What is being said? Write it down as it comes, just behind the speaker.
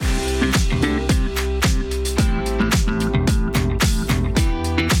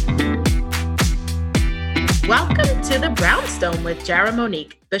to The Brownstone with Jara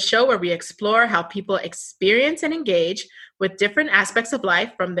Monique, the show where we explore how people experience and engage with different aspects of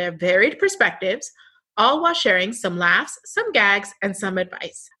life from their varied perspectives, all while sharing some laughs, some gags, and some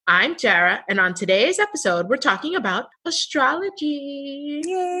advice. I'm Jara, and on today's episode, we're talking about astrology.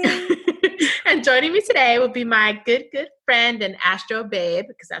 Yay. And joining me today will be my good friend and astro babe,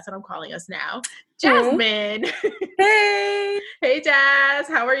 because that's what I'm calling us now, Jazmine. Hey. Hey, Jazz.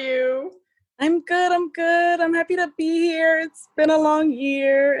 How are you? I'm good. I'm happy to be here. It's been a long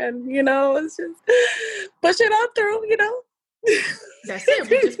year, and, it's just pushing on through, That's it.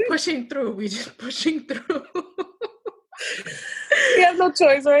 We're just pushing through. We have no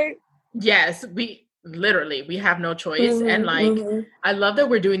choice, right? Yes, we have no choice. And I love that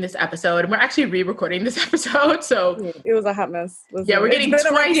we're doing this episode, and we're actually re-recording this episode. So it was a hot mess. We're getting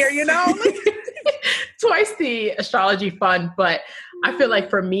twice here, twice the astrology fun. But I feel like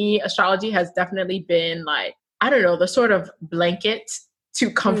for me, astrology has definitely been like, I don't know, the sort of blanket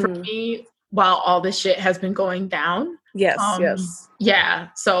to comfort me while all this shit has been going down. Yes. Yeah.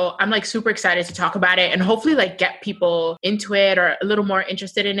 So I'm like super excited to talk about it and hopefully like get people into it or a little more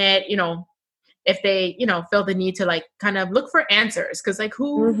interested in it, if they, feel the need to like kind of look for answers. Cause like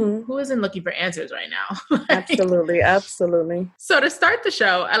who isn't looking for answers right now? Absolutely. So to start the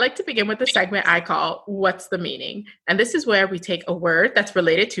show, I like to begin with the segment I call What's the Meaning? And this is where we take a word that's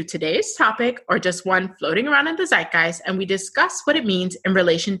related to today's topic or just one floating around in the zeitgeist, and we discuss what it means in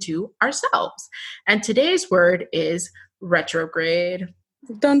relation to ourselves. And today's word is retrograde.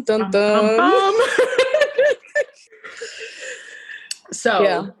 Dun, dun, dun. So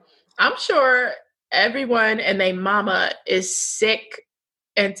yeah. I'm sure everyone and their mama is sick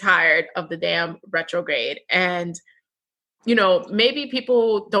and tired of the damn retrograde. And, maybe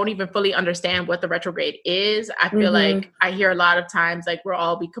people don't even fully understand what the retrograde is. I feel like I hear a lot of times, like we'll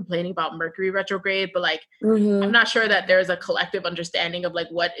all be complaining about Mercury retrograde, but like, I'm not sure that there's a collective understanding of like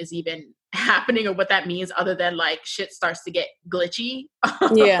what is even happening or what that means other than like shit starts to get glitchy.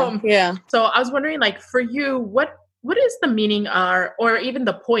 Yeah. So I was wondering, like, for you, what is the meaning or even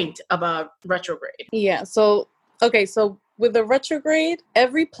the point of a retrograde? Yeah. So with the retrograde,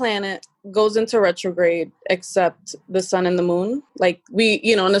 every planet goes into retrograde except the sun and the moon. Like we,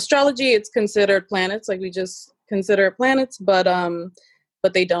 in astrology, it's considered planets. Like we just consider it planets, but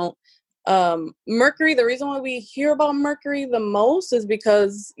they don't. Mercury, the reason why we hear about Mercury the most is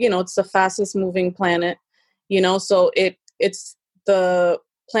because, it's the fastest moving planet, so it's the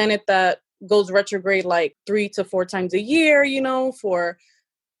planet that goes retrograde like 3 to 4 times a year, for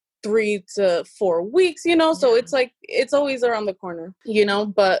 3 to 4 weeks, so it's like, it's always around the corner,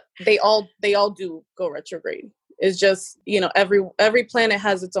 but they all do go retrograde. It's just, every planet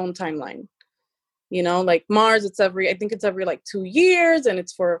has its own timeline, like Mars, I think it's every like 2 years and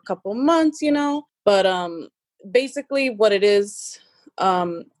it's for a couple months, but, basically what it is,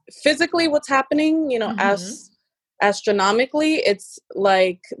 physically what's happening, astronomically, it's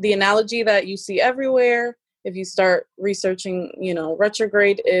like the analogy that you see everywhere. If you start researching,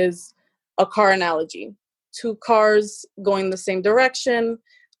 retrograde is a car analogy. 2 cars going the same direction.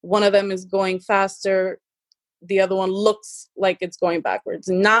 One of them is going faster. The other one looks like it's going backwards.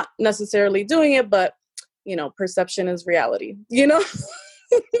 Not necessarily doing it, but, perception is reality,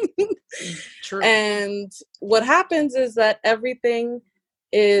 True. And what happens is that everything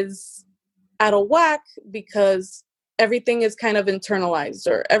is out of whack because everything is kind of internalized,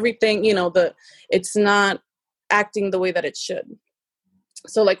 or everything, it's not acting the way that it should.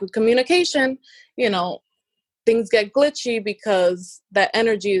 So like with communication, things get glitchy because that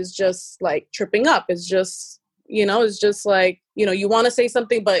energy is just like tripping up. It's just, it's just like, you want to say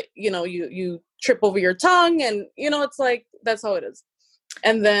something, but, you trip over your tongue and, it's like, that's how it is.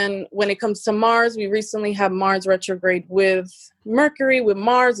 And then when it comes to Mars, we recently had Mars retrograde with Mercury. With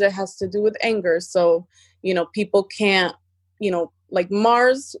Mars, it has to do with anger. So, people can't, like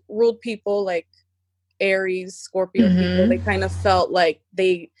Mars ruled people like Aries, Scorpio people. They kind of felt like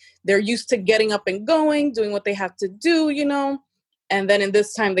they're used to getting up and going, doing what they have to do, And then in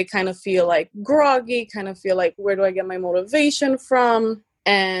this time, they kind of feel like groggy, kind of feel like, where do I get my motivation from?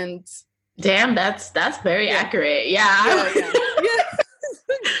 And damn, that's very accurate. Yeah.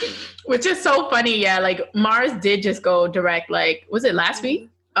 Which is so funny. Yeah. Like Mars did just go direct, like, was it last week?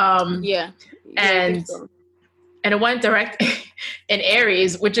 And it went direct in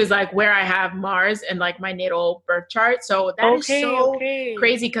Aries, which is like where I have Mars in like my natal birth chart. So that is so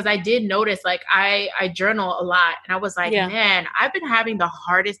crazy, because I did notice, like I journal a lot, and I was like, man, I've been having the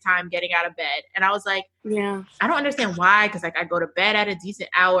hardest time getting out of bed. And I was like, I don't understand why, because like I go to bed at a decent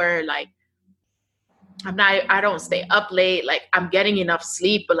hour, like I don't stay up late, like I'm getting enough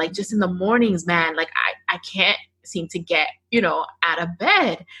sleep, but like just in the mornings, man, like I can't seem to get, out of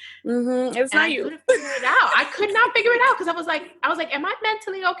bed. It's And not I you. couldn't figure it out. I could not figure it out because I was like, am I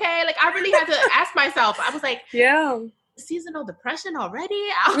mentally okay? Like, I really had to ask myself. I was like, yeah, seasonal depression already?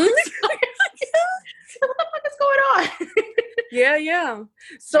 I was like, what the fuck is going on? yeah.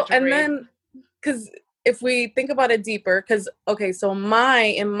 So, and then, because if we think about it deeper, because, okay, so in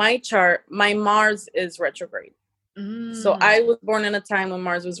my chart, my Mars is retrograde. So I was born in a time when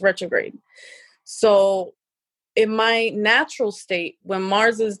Mars was retrograde. So in my natural state, when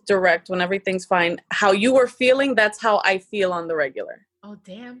Mars is direct, when everything's fine, how you were feeling, that's how I feel on the regular. Oh,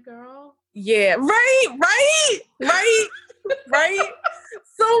 damn, girl. Yeah, right.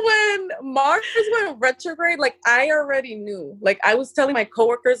 So when Mars went retrograde, like I already knew. Like I was telling my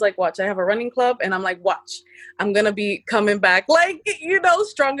coworkers, like, watch, I have a running club, and I'm like, watch, I'm gonna be coming back, like,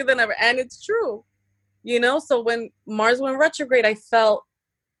 stronger than ever. And it's true, So when Mars went retrograde, I felt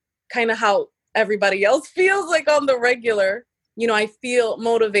kind of how everybody else feels, like on the regular. I feel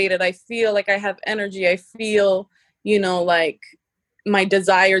motivated. I feel like I have energy. I feel, like my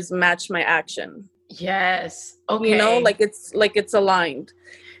desires match my action. Yes. Okay. Like it's aligned.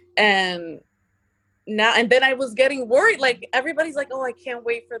 And then I was getting worried. Like everybody's like, oh, I can't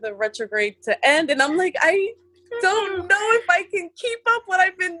wait for the retrograde to end. And I'm like, I don't know if I can keep up what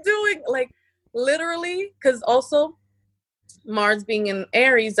I've been doing. Like literally, because also Mars being in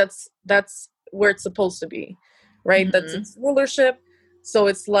Aries, that's where it's supposed to be, right? Mm-hmm. That's its rulership. So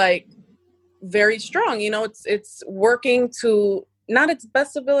it's like very strong, it's working to not its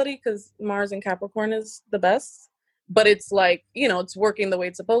best ability, because Mars in Capricorn is the best, but it's like, it's working the way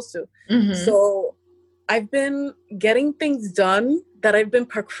it's supposed to. Mm-hmm. So I've been getting things done that I've been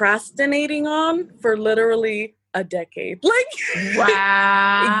procrastinating on for literally a decade. Like,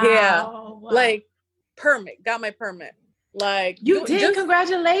 wow. Yeah. Wow. Like got my permit. Like you did.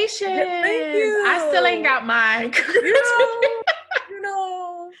 Congratulations. Yeah, thank you. I still ain't got mine.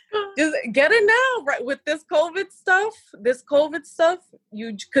 Just get it now, right? With this COVID stuff,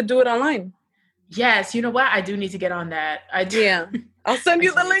 you could do it online. Yes, you know what? I do need to get on that. I do. Yeah, I'll send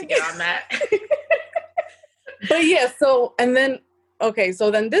you the link. To get on that. But yeah, so then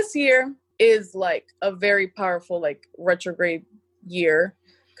this year is like a very powerful, like retrograde year,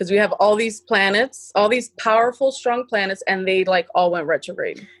 because we have all these planets, all these powerful, strong planets, and they like all went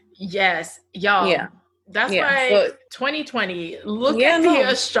retrograde. Yes, y'all. Yeah. That's why 2020, look at the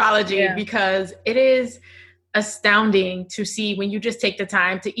astrology, because it is astounding to see when you just take the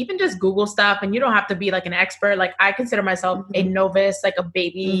time to even just Google stuff, and you don't have to be like an expert. Like I consider myself a novice, like a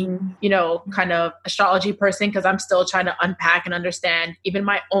baby, kind of astrology person, because I'm still trying to unpack and understand even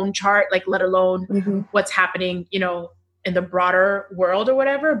my own chart, like let alone what's happening, in the broader world or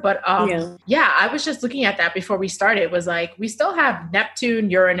whatever. But I was just looking at that before we started. It was like, we still have Neptune,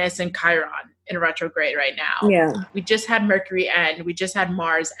 Uranus, and Chiron in retrograde right now. Yeah. We just had Mercury end. We just had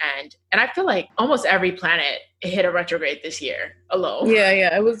Mars end. And I feel like almost every planet hit a retrograde this year alone.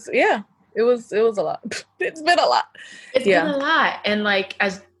 Yeah. It was a lot. It's been a lot. It's been a lot. And like,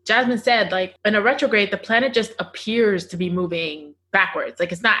 as Jazmine said, like in a retrograde, the planet just appears to be moving backwards.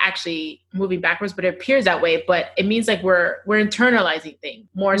 Like it's not actually moving backwards, but it appears that way. But it means like we're internalizing things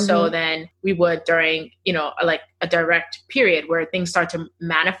more so than we would during, like a direct period where things start to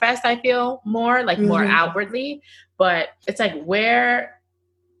manifest, I feel more like more outwardly. But it's like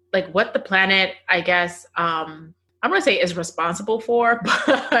what the planet, I guess, I'm going to say is responsible for,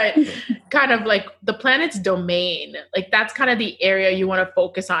 but kind of like the planet's domain. Like that's kind of the area you want to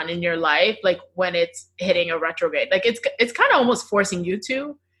focus on in your life. Like when it's hitting a retrograde, like it's kind of almost forcing you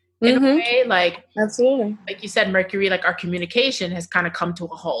to, in a way, like, absolutely. Like you said, Mercury, like our communication has kind of come to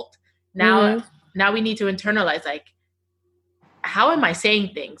a halt. Now we need to internalize, like, how am I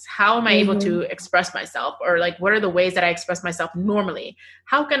saying things? How am I able to express myself? Or like, what are the ways that I express myself normally?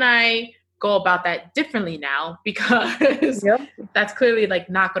 How can I go about that differently now, because that's clearly like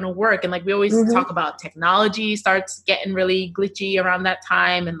not going to work. And like we always talk about, technology starts getting really glitchy around that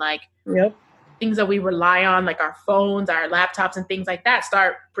time, and like things that we rely on, like our phones, our laptops, and things like that,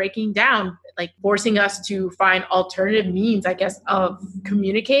 start breaking down, like forcing us to find alternative means, I guess, of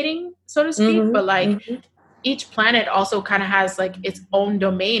communicating, so to speak. But like each planet also kind of has like its own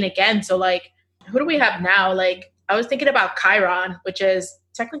domain again. So like, who do we have now? Like I was thinking about Chiron, which is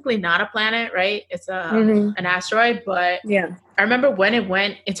technically not a planet, right? It's an asteroid, but I remember when it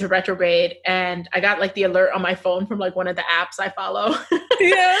went into retrograde, and I got like the alert on my phone from like one of the apps I follow.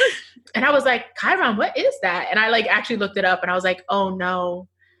 And I was like, Chiron, what is that? And I like actually looked it up, and I was like, oh no,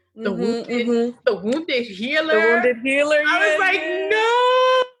 the wounded healer. The wounded healer. I was like,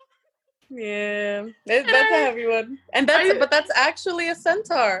 no. Yeah, that's a heavy one. And that's actually a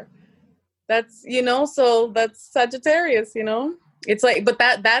centaur. That's, so that's Sagittarius, it's like, but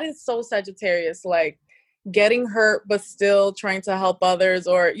that is so Sagittarius, like getting hurt but still trying to help others,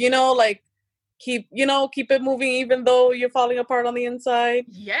 or like keep it moving even though you're falling apart on the inside.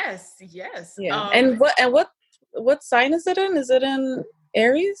 Yes. Yeah. And what sign is it in? Is it in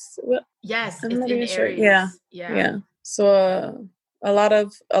Aries? Yes, I'm it's not in even sure. Yeah. Aries. Yeah. So a lot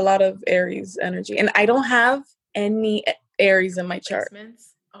of Aries energy, and I don't have any Aries in my chart. Placements.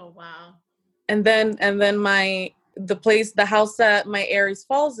 Oh wow. And then the house that my Aries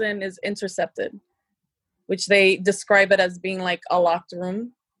falls in is intercepted, which they describe it as being like a locked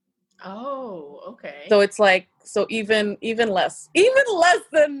room. Oh, okay. So it's like, even less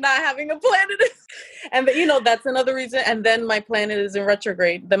than not having a planet. And that's another reason. And then my planet is in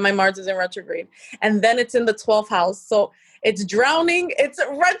retrograde. Then my Mars is in retrograde. And then it's in the 12th house. So it's drowning. It's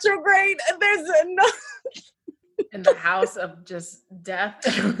retrograde. And there's no... in the house of just death,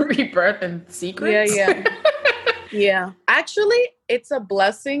 rebirth, and secrets. Yeah. Actually, it's a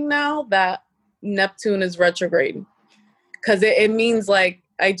blessing now that Neptune is retrograde, because it means like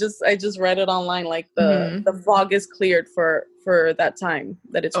I just read it online, like the fog is cleared for that time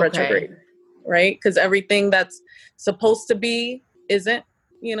that it's retrograde, right? Because everything that's supposed to be isn't,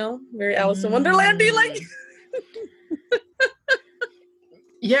 very Alice in Wonderland-y, like.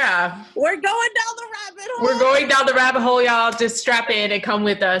 Yeah. We're going down the rabbit hole. We're going down the rabbit hole, y'all. Just strap in and come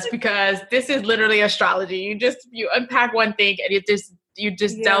with us, because this is literally astrology. You unpack one thing and you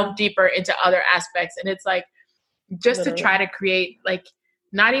just delve deeper into other aspects. And it's like, just literally to try to create like,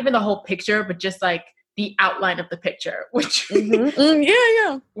 not even the whole picture, but just like the outline of the picture, which,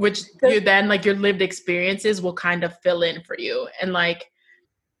 which you then like your lived experiences will kind of fill in for you. And like,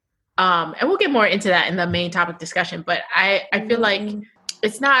 and we'll get more into that in the main topic discussion, but I feel like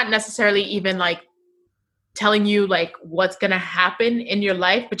it's not necessarily even like telling you like what's going to happen in your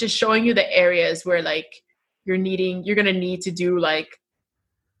life, but just showing you the areas where like you're going to need to do like,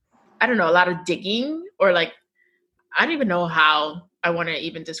 I don't know, a lot of digging, or like, I don't even know how I want to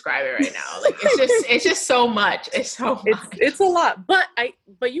even describe it right now. Like, it's just so much. It's so much. It's a lot, but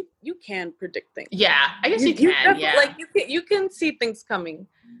you can predict things. Yeah, I guess you can. Yeah. Like you can see things coming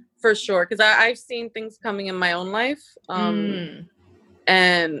for sure. Cause I've seen things coming in my own life.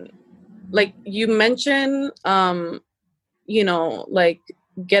 And like you mentioned, like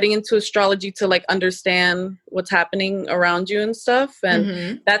getting into astrology to like understand what's happening around you and stuff.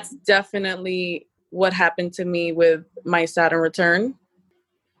 And that's definitely what happened to me with my Saturn return.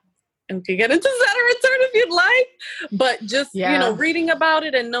 And we could get into Saturn return if you'd like, but just, reading about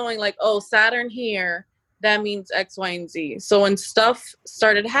it and knowing like, oh, Saturn here, that means X, Y, and Z. So when stuff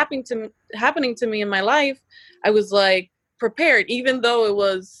started happening to me in my life, I was like prepared, even though it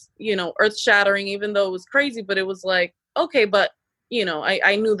was, earth shattering, even though it was crazy, but it was like, okay, but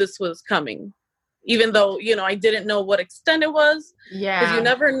I knew this was coming, even though, I didn't know what extent it was. Yeah. Because you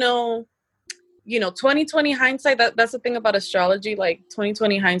never know, 2020 hindsight, that's the thing about astrology. Like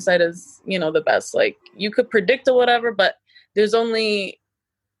 2020 hindsight is, the best. Like you could predict or whatever, but there's only,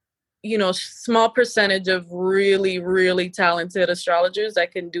 small percentage of really, really talented astrologers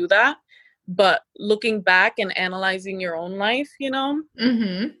that can do that. But looking back and analyzing your own life, and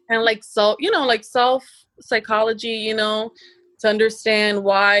like, self psychology, to understand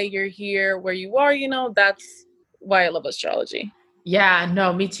why you're here, where you are, that's why I love astrology. Yeah,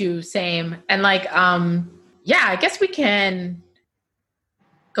 no, me too. Same. And like, I guess we can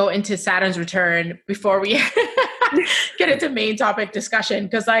go into Saturn's return before we get into main topic discussion.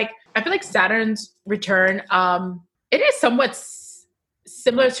 Cause like, I feel like Saturn's return, it is somewhat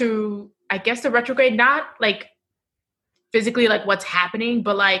similar to, I guess, the retrograde, not like physically like what's happening,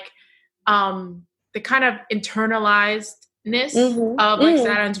 but like, the kind of internalizedness of like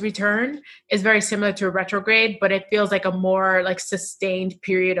Saturn's return is very similar to a retrograde, but it feels like a more like sustained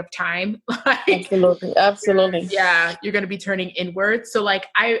period of time. Like, absolutely. Yeah, you're going to be turning inward. So like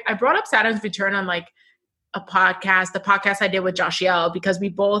I brought up Saturn's return on like the podcast I did with Joshiel, because we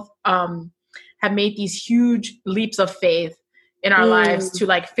both have made these huge leaps of faith in our lives to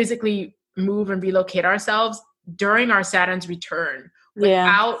like physically move and relocate ourselves during our Saturn's return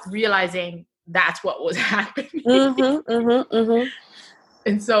without realizing that's what was happening.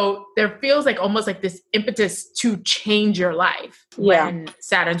 And so there feels like almost like this impetus to change your life when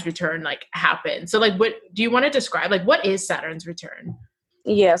Saturn's return like happens. So like, what do you want to describe? Like, what is Saturn's return?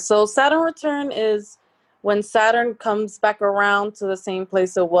 Yeah. So Saturn return is when Saturn comes back around to the same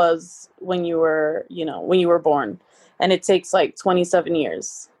place it was when you were born. And it takes like 27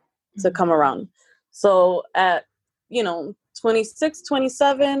 years to come around. So at, 26,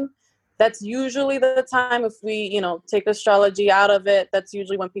 27, that's usually the time, if we, take astrology out of it, that's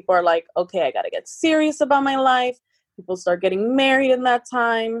usually when people are like, okay, I got to get serious about my life. People start getting married in that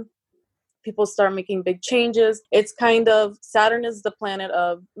time. People start making big changes. It's kind of, Saturn is the planet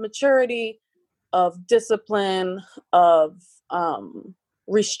of maturity, of discipline, of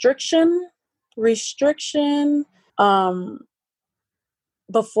restriction, um,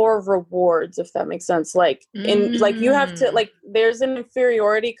 before rewards, if that makes sense. Like you have to, like, there's an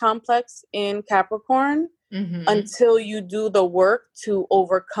inferiority complex in Capricorn until you do the work to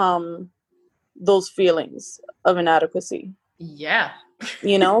overcome those feelings of inadequacy. Yeah.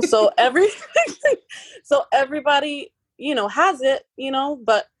 So so everybody, has it,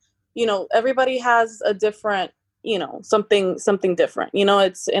 but, everybody has a different, something different,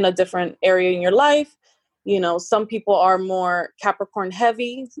 it's in a different area in your life. Some people are more Capricorn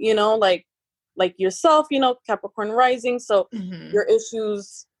heavy, like yourself, Capricorn rising. So your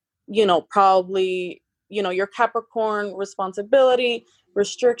issues, probably, your Capricorn responsibility,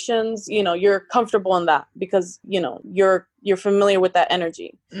 restrictions, you're comfortable in that because, you're familiar with that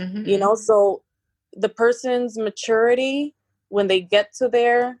energy, so the person's maturity when they get to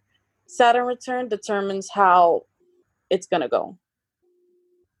their Saturn return determines how it's going to go.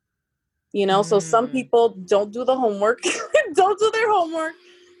 So some people don't do the homework, don't do their homework.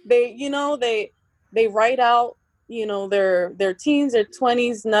 They write out, their teens, their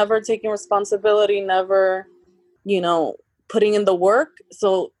 20s, never taking responsibility, never, putting in the work.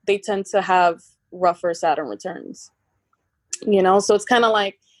 So they tend to have rougher Saturn returns, so it's kind of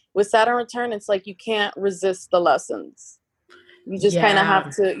like with Saturn return, it's like you can't resist the lessons. You just kind of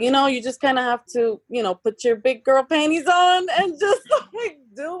have to, put your big girl panties on and just like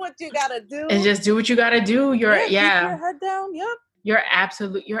do what you gotta do. And just do what you gotta do. Keep your head down. Yep. You're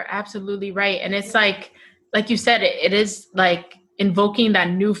absolutely right. And it's like you said, it is like invoking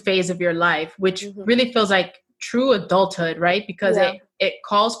that new phase of your life, which really feels like true adulthood, right? Because it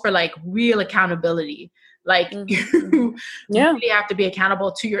calls for like real accountability. Like you really have to be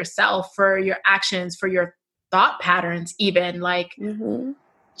accountable to yourself for your actions, for your thought patterns, even like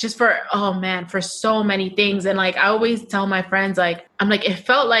just for so many things. And like I always tell my friends, like I'm like, it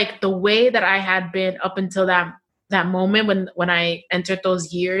felt like the way that I had been up until that moment when I entered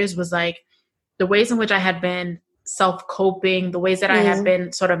those years was like the ways in which I had been self-coping, the ways that I had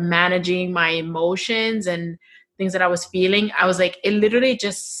been sort of managing my emotions and things that I was feeling. I was like, it literally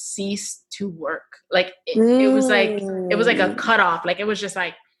just ceased to work. Like it was like a cutoff. Like it was just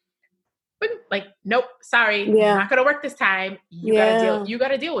like nope, sorry, not gonna work this time. You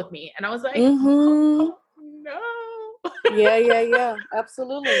gotta deal with me. And I was like, oh, no. Yeah,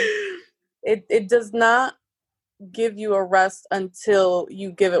 absolutely. It does not give you a rest until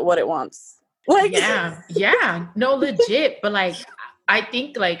you give it what it wants. Like no, legit. But like I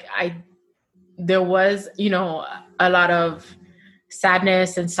think like there was, a lot of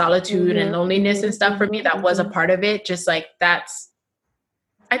sadness and solitude and loneliness and stuff for me that was a part of it. Just like that's,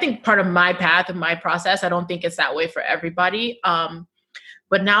 I think, part of my path and my process. I don't think it's that way for everybody.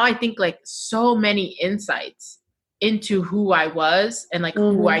 But now I think like so many insights into who I was and like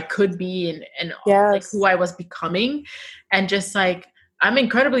who I could be and like who I was becoming. And just like, I'm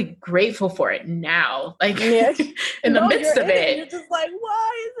incredibly grateful for it now. Like in the midst of it. You're just like,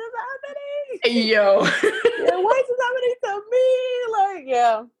 why is this happening? Yo. Why is this happening to me? Like,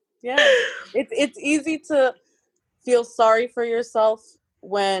 It's easy to feel sorry for yourself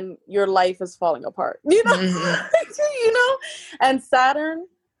when your life is falling apart, and Saturn,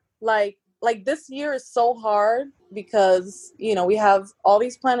 like this year is so hard because, we have all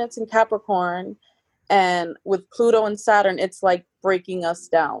these planets in Capricorn, and with Pluto and Saturn, it's like breaking us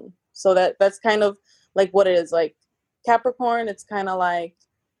down. So that's kind of like what it is. Like Capricorn, it's kind of like,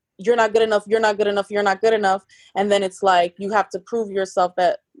 you're not good enough, you're not good enough, you're not good enough. And then it's like, you have to prove yourself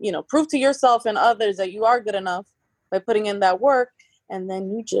that, prove to yourself and others that you are good enough by putting in that work. And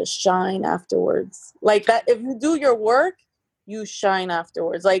then you just shine afterwards. Like that, if you do your work, you shine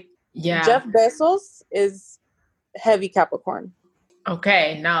afterwards. Like Jeff Bezos is heavy Capricorn.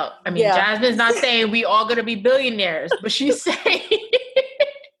 Okay, now, I mean, Jazmine's not saying we all gonna be billionaires, but she's saying,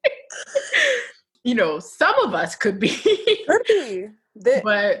 some of us could be. Could be.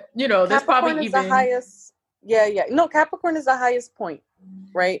 But, there's Capricorn probably is the highest. No, Capricorn is the highest point,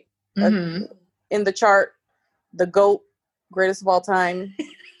 right? In the chart, the GOAT, greatest of all time.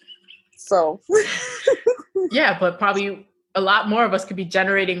 So. Yeah, but probably a lot more of us could be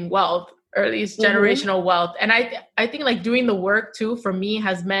generating wealth, or at least generational wealth. And I think like doing the work too, for me,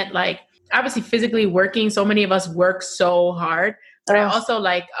 has meant like obviously physically working. So many of us work so hard, but I also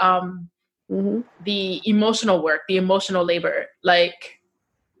like the emotional work, the emotional labor. Like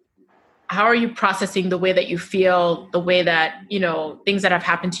how are you processing the way that you feel, the way that, things that have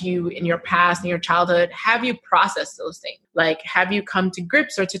happened to you in your past, in your childhood? Have you processed those things? Like, have you come to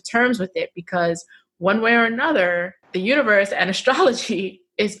grips or to terms with it? Because one way or another, the universe and astrology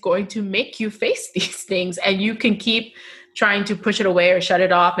is going to make you face these things, and you can keep trying to push it away or shut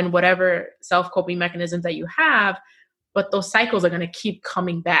it off and whatever self-coping mechanisms that you have. But those cycles are going to keep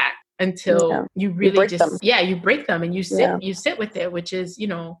coming back until you really you break them and you sit with it, which is,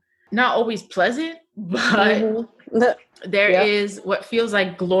 not always pleasant, but there is what feels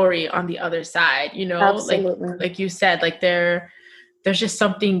like glory on the other side, Absolutely. like you said, like there's just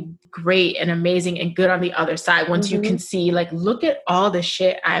something great and amazing and good on the other side. Once you can see, like, look at all the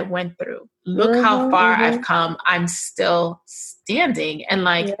shit I went through. Look how far I've come. I'm still standing. And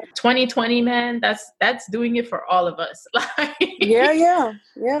like 2020, man, that's doing it for all of us. Yeah.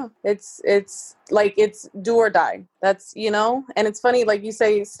 It's like, it's do or die. That's, and it's funny, like you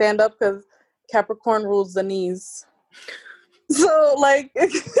say, stand up, because Capricorn rules the knees. So like,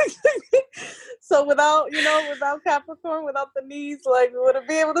 so without Capricorn, without the knees, like, we wouldn't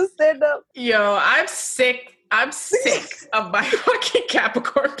be able to stand up. Yo, I'm sick of my fucking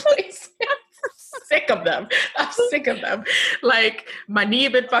Capricorn placements. Sick of them. I'm sick of them. Like, my knee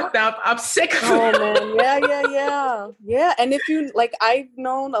been fucked up. I'm sick of them. Oh man, yeah. And if you like, I've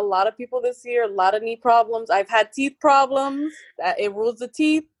known a lot of people this year, a lot of knee problems. I've had teeth problems. It rules the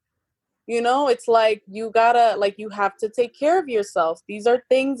teeth. It's like, you gotta, like, you have to take care of yourself. These are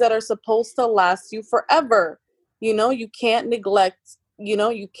things that are supposed to last you forever. You can't neglect,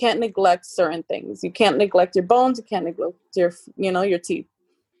 you can't neglect certain things. You can't neglect your bones. You can't neglect your teeth.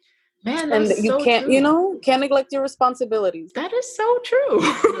 Man, and you so can't, true. Can't neglect your responsibilities. That is so true.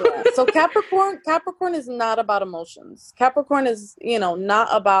 Yeah. So Capricorn is not about emotions. Capricorn is, not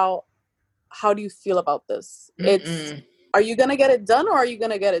about how do you feel about this. It's, are you going to get it done, or are you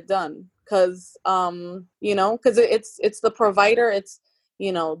going to get it done? Because, because it's the provider. It's,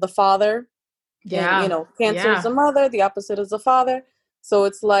 the father. Yeah. And, Cancer is the mother. The opposite is the father. So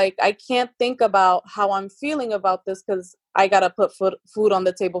it's like, I can't think about how I'm feeling about this, because I got to put food on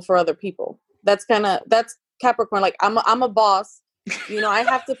the table for other people. That's Capricorn. Like, I'm a boss. I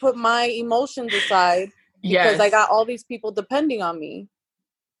have to put my emotions aside because I got all these people depending on me.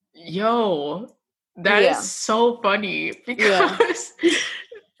 Yo, that is so funny, because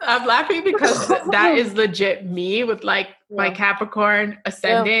I'm laughing because that is legit me with like my Capricorn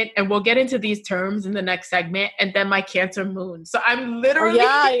ascendant, and we'll get into these terms in the next segment, and then my Cancer moon. So I'm literally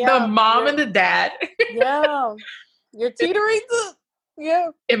the mom and the dad. You're teetering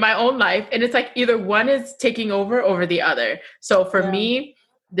in my own life, and it's like either one is taking over the other. So for me,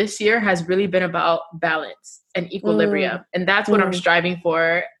 this year has really been about balance and equilibrium, and that's what I'm striving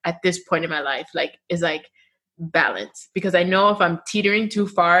for at this point in my life. Like, is like balance, because I know if I'm teetering too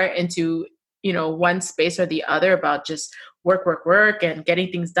far into, one space or the other about just work and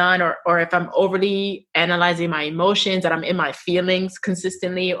getting things done, or if I'm overly analyzing my emotions and I'm in my feelings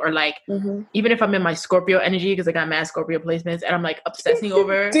consistently, or like even if I'm in my Scorpio energy, because I got mad Scorpio placements, and I'm like obsessing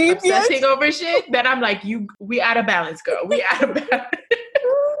over shit, then I'm like, we out of balance, girl. We out of balance.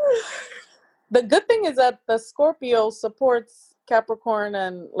 The good thing is that the Scorpio supports Capricorn,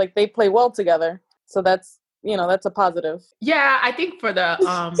 and like, they play well together. So that's, that's a positive. Yeah, I think for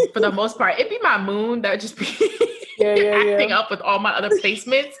the most part, it'd be my moon that would just be acting up with all my other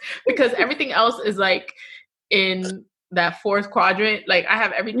placements, because everything else is like in that fourth quadrant. Like, I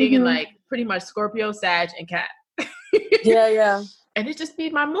have everything in like pretty much Scorpio, Sag, and Cat. And it just be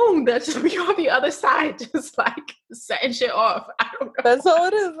my moon that just be on the other side, just like setting shit off. I don't know. That's how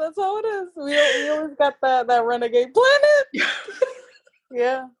it is. We always got that renegade planet.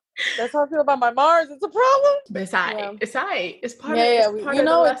 Yeah. That's how I feel about my Mars. It's a problem. But it's alright. It's part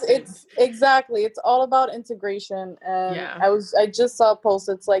of it's exactly. It's all about integration. And I just saw a post.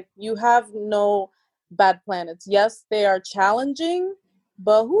 It's like, you have no bad planets. Yes, they are challenging,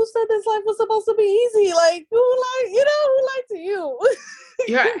 but who said this life was supposed to be easy? Like, who lied to you?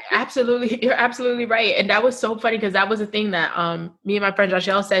 You're absolutely right. And that was so funny, because that was the thing that me and my friend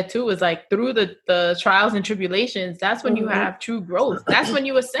Joshelle said too, was like, through the trials and tribulations, that's when you have true growth. That's when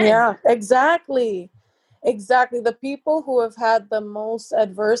you ascend. Yeah, exactly. The people who have had the most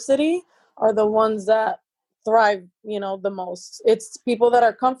adversity are the ones that thrive, the most. It's people that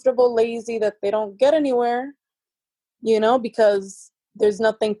are comfortable, lazy, that they don't get anywhere, because there's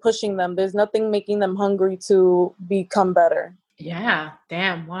nothing pushing them. There's nothing making them hungry to become better. Yeah.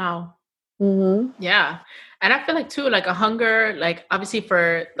 Damn. Wow. Yeah. And I feel like too, like a hunger, like obviously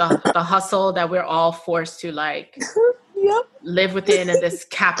for the hustle that we're all forced to like live within in this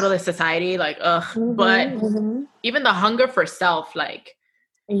capitalist society, like, but even the hunger for self, like,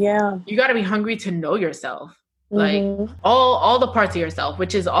 Yeah. You got to be hungry to know yourself, like Mm-hmm. all the parts of yourself,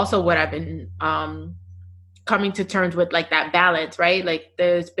 which is also what I've been coming to terms with, like that balance, right? Like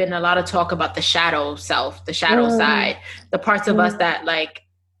there's been a lot of talk about the shadow self, the shadow side, the parts of us that like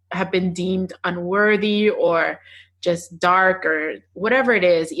have been deemed unworthy or just dark or whatever it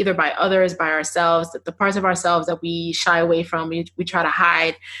is, either by others, by ourselves, the parts of ourselves that we shy away from, we try to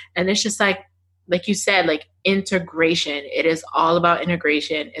hide. And it's just like you said, like integration. It is all about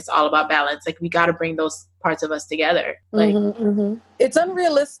integration. It's all about balance. Like we got to bring those parts of us together. Like it's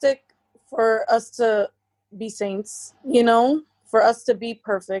unrealistic for us to be saints, you know, for us to be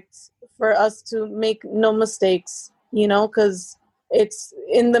perfect, for us to make no mistakes, you know, because it's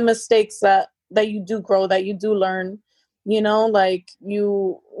in the mistakes that you do grow, that you do learn, you know, like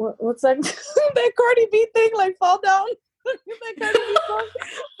what's that that Cardi B thing, like fall down. That Cardi B song,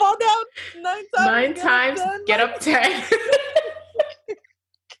 fall down 9 times, get up 10.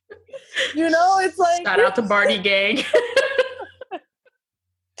 You know, it's like, shout out to Barty gang.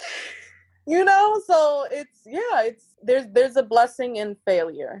 You know, so there's a blessing in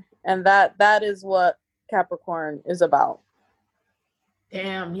failure, and that is what Capricorn is about.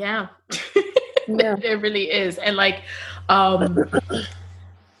 Damn, yeah. It really is. And like and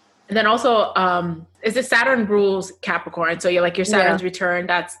then also is it Saturn rules Capricorn, so you're like your Saturn's return,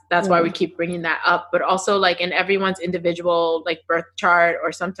 that's why we keep bringing that up. But also like in everyone's individual like birth chart,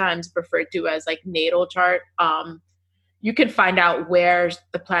 or sometimes referred to as like natal chart, you can find out where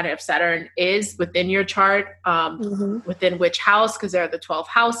the planet of Saturn is within your chart, within which house, because there are the 12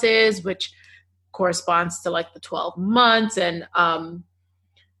 houses, which corresponds to like the 12 months and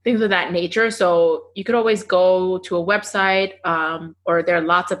things of that nature. So you could always go to a website, or there are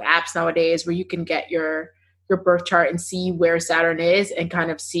lots of apps nowadays where you can get your birth chart and see where Saturn is and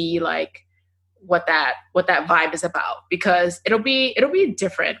kind of see like what that vibe is about, because it'll be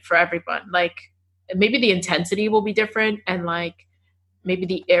different for everyone. Like maybe the intensity will be different, and like maybe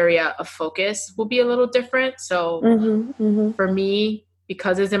the area of focus will be a little different. So for me,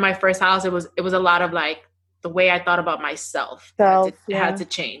 because it's in my first house, it was a lot of like the way I thought about myself had to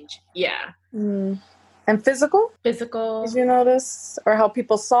change. Yeah. And physical? Did you notice? Or how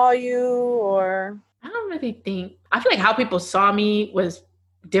people saw you? Or I don't really think, I feel like how people saw me was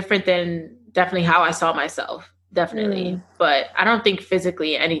different than definitely how I saw myself. Definitely. But I don't think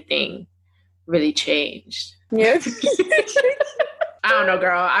physically anything really changed. Yeah. I don't know,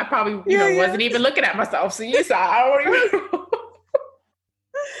 girl. I probably wasn't even looking at myself. So you saw, I don't even know.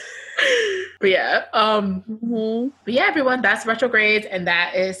 But yeah, but yeah, everyone, that's retrogrades, and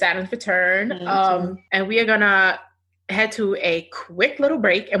that is Saturn's return. And we are gonna head to a quick little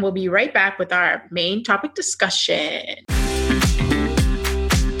break, and we'll be right back with our main topic discussion.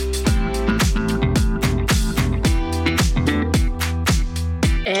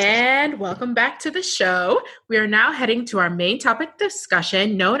 And welcome back to the show. We are now heading to our main topic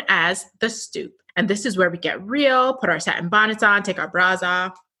discussion, known as the stoop. And this is where we get real, put our satin bonnets on, take our bras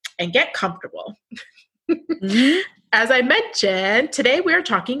off, and get comfortable. As I mentioned, today we're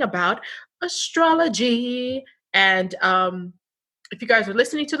talking about astrology. And if you guys were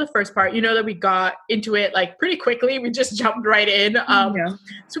listening to the first part, you know that we got into it like pretty quickly. We just jumped right in. So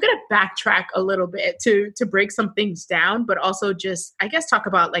we're going to backtrack a little bit to break some things down, but also just, I guess, talk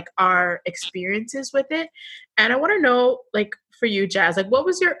about like our experiences with it. And I want to know, like, for you, Jazz, like what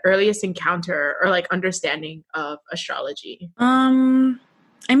was your earliest encounter or like understanding of astrology?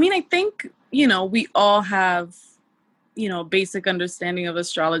 I mean, I think, we all have, basic understanding of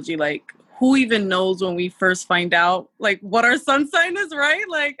astrology. Like, who even knows when we first find out, like, what our sun sign is, right?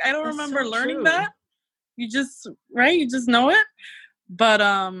 Like, I don't remember learning that. You just know it. But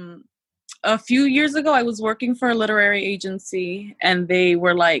a few years ago, I was working for a literary agency, and they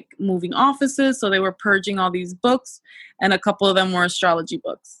were, like, moving offices. So they were purging all these books, and a couple of them were astrology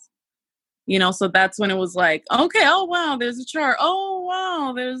books. So that's when it was like, okay, oh, wow, there's a chart. Oh,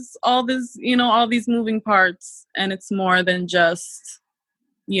 wow, there's all this, all these moving parts. And it's more than just,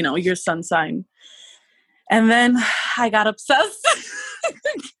 your sun sign. And then I got obsessed.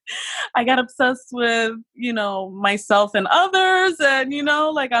 I got obsessed with, myself and others. And,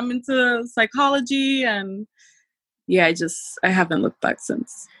 like I'm into psychology. And yeah, I haven't looked back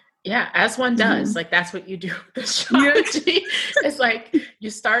since. Yeah, as one does. Like, that's what you do with astrology. It's like, you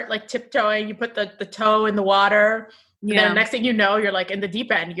start like tiptoeing, you put the toe in the water. And then the next thing you know, you're like in the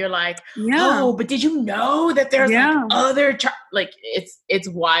deep end. You're like, oh, but did you know that there's like other, like it's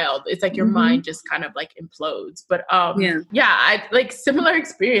wild. It's like your mind just kind of like implodes. But I like similar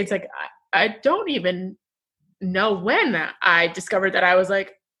experience. Like I don't even know when I discovered that I was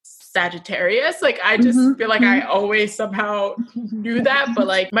like Sagittarius. Like, I just feel like I always somehow knew that. But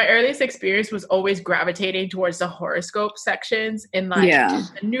like, my earliest experience was always gravitating towards the horoscope sections in like the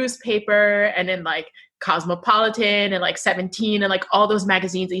newspaper and in like Cosmopolitan and like 17 and like all those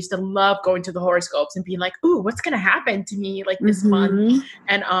magazines. I used to love going to the horoscopes and being like, ooh, what's gonna happen to me like this month?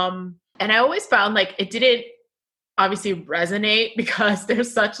 And I always found like it didn't obviously resonate because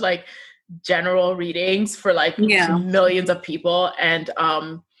there's such like general readings for like millions of people, and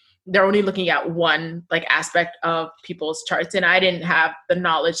they're only looking at one like aspect of people's charts, and I didn't have the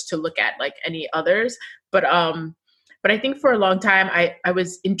knowledge to look at like any others. But I think for a long time I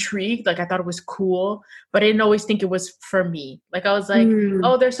was intrigued, like I thought it was cool, but I didn't always think it was for me. Like I was like,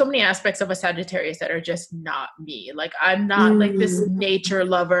 oh, there's so many aspects of a Sagittarius that are just not me. Like I'm not like this nature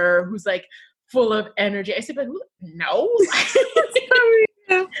lover who's like full of energy. I said, like, no.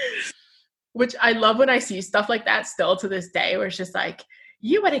 Which I love when I see stuff like that still to this day, where it's just like,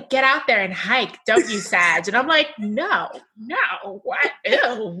 you want to get out there and hike, don't you, Sag? And I'm like, no, what?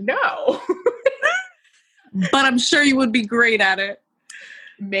 Ew, no. But I'm sure you would be great at it.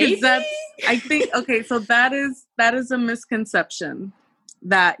 Maybe. I think, okay, so that is a misconception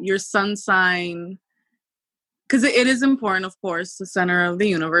that your sun sign, because it is important, of course, the center of the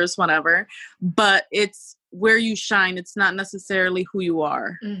universe, whatever, but it's where you shine. It's not necessarily who you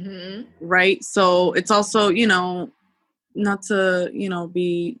are, right? So it's also, you know, not to, you know,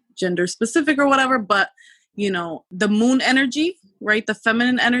 be gender specific or whatever, but, you know, the moon energy, right? The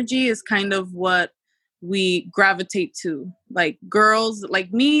feminine energy is kind of what we gravitate to. Like girls,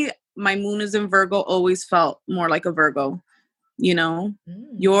 like me, my moon is in Virgo, always felt more like a Virgo, you know.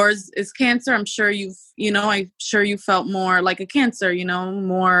 Yours is Cancer. I'm sure you felt more like a Cancer, you know,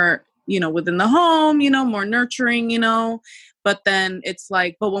 more, you know, within the home, you know, more nurturing, you know. But then it's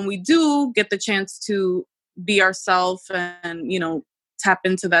like, but when we do get the chance to be ourselves and, you know, tap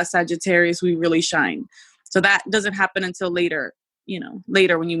into that Sagittarius, we really shine. So that doesn't happen until later, you know,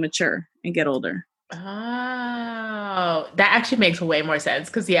 later when you mature and get older. Oh, that actually makes way more sense.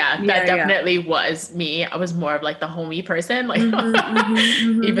 Cause that definitely was me. I was more of like the homey person. Like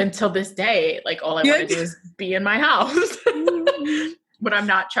even till this day, like all I want to do is be in my house when I'm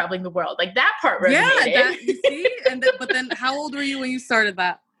not traveling the world. Like that part resonated. Yeah, you see? But then how old were you when you started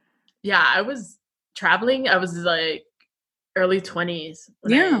that? Yeah, I was traveling. I was like early 20s.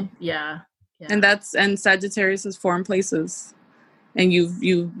 And Sagittarius is foreign places. And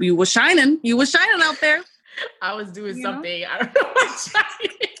you were shining. You were shining out there. I was doing something. I don't know what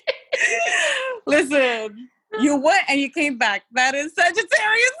shining. Listen, you went and you came back. That is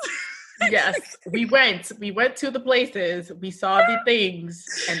Sagittarius. Yes, we went to the places, we saw the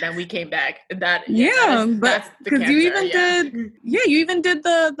things, and then we came back. And that's because you even did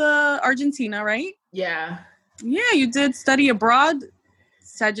the Argentina, right? Yeah, you did study abroad.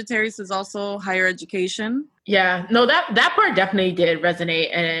 Sagittarius is also higher education. Yeah, no, that part definitely did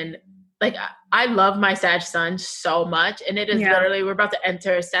resonate. And like, I love my Sag sun so much. And it is literally, we're about to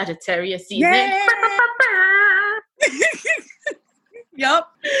enter Sagittarius season. Yep.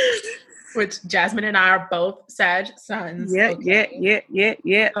 Which Jazmine and I are both Sag suns. Yeah.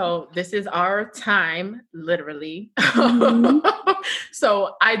 So this is our time, literally.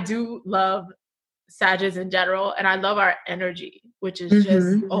 So I do love Sages in general, and I love our energy, which is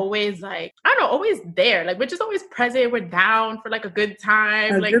just always like, I don't know, always there. Like we're just always present. We're down for like a good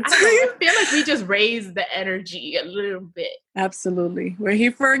time. I feel like we just raise the energy a little bit. Absolutely. We're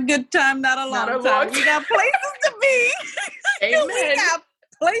here for a good time, not a long time. We got places to be. Amen. We got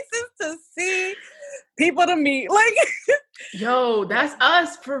places to see, people to meet. Like, yo, that's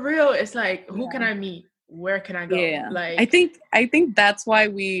us for real. It's like, who can I meet? Where can I go? Yeah. Like, I think that's why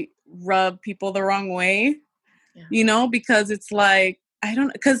we rub people the wrong way, you know, because it's like,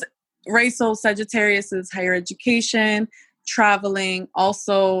 right, so Sagittarius is higher education, traveling,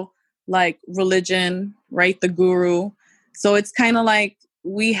 also like religion, right, the guru. So it's kind of like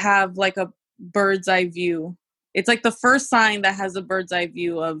we have like a bird's eye view. It's like the first sign that has a bird's eye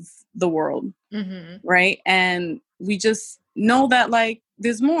view of the world, right? And we just know that like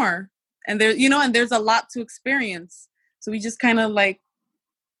there's more, and there, you know, and there's a lot to experience. So we just kind of like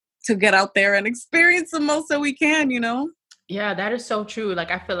to get out there and experience the most that we can, you know? Yeah, that is so true. Like,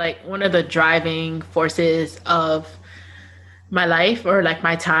 I feel like one of the driving forces of my life, or like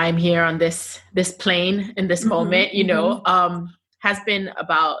my time here on this plane in this moment, you know, has been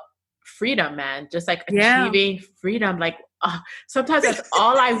about freedom, man. Just like achieving freedom. Like, sometimes that's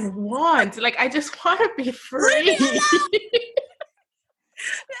all I want. Like, I just want to be free.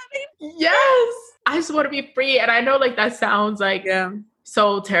 Yes, I just want to be free. And I know like that sounds like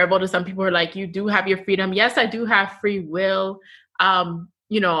so terrible to some people who are like, you do have your freedom. Yes, I do have free will.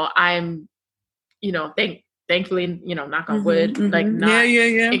 I'm, thankfully, knock on wood, like not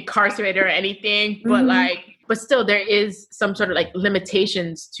incarcerated or anything, but but still there is some sort of like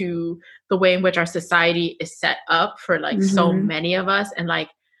limitations to the way in which our society is set up for like so many of us. And like,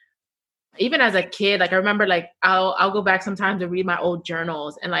 even as a kid, like I remember like I'll go back sometimes to read my old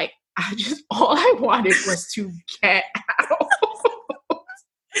journals, and like all I wanted was to get out.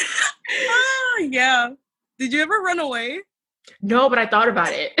 Oh, yeah. Did you ever run away? No, but I thought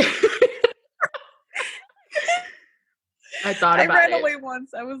about it. I ran away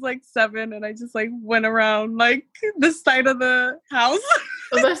once. I was like 7, and I just like went around like the side of the house.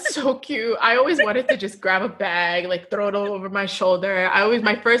 Oh, that's so cute. I always wanted to just grab a bag, like throw it all over my shoulder.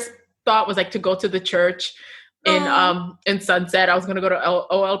 My first thought was like to go to the church in Sunset. I was gonna go to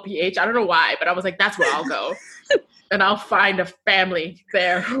OLPH. I don't know why, but I was like, that's where I'll go, and I'll find a family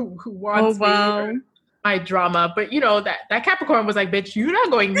there who wants me. My drama. But that Capricorn was like, bitch, you're not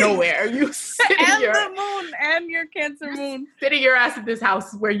going nowhere. You sitting and the moon and your Cancer moon sitting your ass at this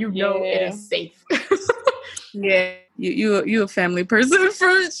house where it is safe. Yeah, you a family person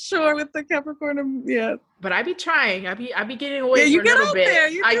for sure with the Capricorn. Yeah, but I be trying. I be getting away for a little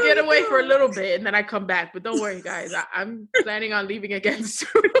bit. I get away for a little bit and then I come back. But don't worry, guys. I'm planning on leaving again soon.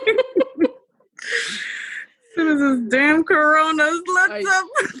 As soon as this damn Corona's lets up.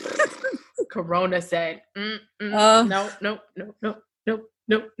 Corona said, no.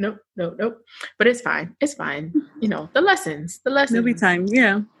 But it's fine. It's fine. The lessons. There'll be time.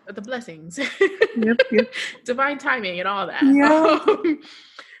 Yeah. The blessings. Yep. Divine timing and all that. Yeah.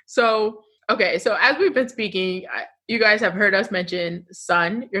 So as we've been speaking, you guys have heard us mention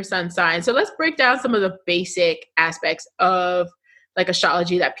your sun sign. So let's break down some of the basic aspects of like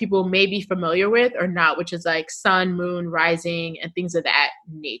astrology that people may be familiar with or not, which is like sun, moon, rising, and things of that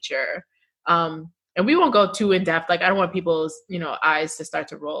nature. And we won't go too in depth. Like I don't want people's, eyes to start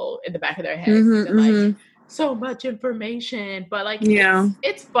to roll in the back of their heads. Like so much information, but like,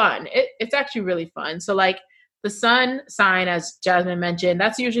 it's fun. It's actually really fun. So like the sun sign, as Jazmine mentioned,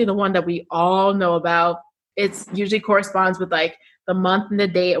 that's usually the one that we all know about. It's usually corresponds with like the month and the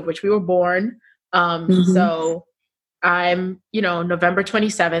day of which we were born. So I'm, November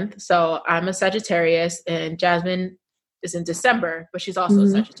 27th. So I'm a Sagittarius, and Jazmine is in December, but she's also a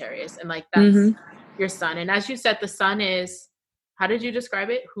Sagittarius. And like, that's your sun. And as you said, the sun is, how did you describe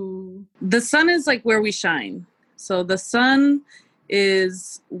it? The sun is like where we shine. So the sun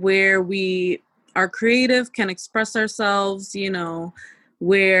is where we are creative, can express ourselves,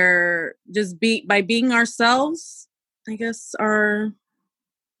 where just by being ourselves, I guess our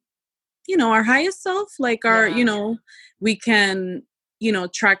highest self, like we can,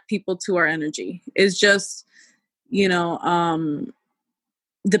 attract people to our energy. It's just,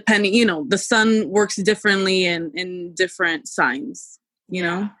 depending, the sun works differently in different signs,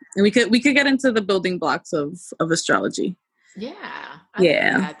 know, and we could get into the building blocks of astrology. Yeah. I like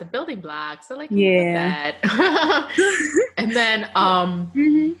that. The building blocks. I like that. And then,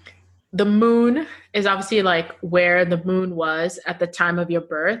 the moon is obviously like where the moon was at the time of your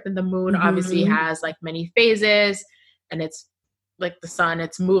birth. And the moon obviously has like many phases, and it's like the sun,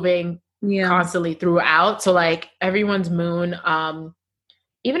 it's moving constantly throughout. So like everyone's moon,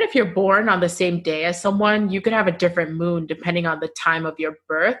 even if you're born on the same day as someone, you could have a different moon depending on the time of your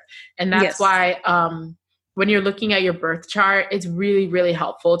birth. And that's why when you're looking at your birth chart, it's really, really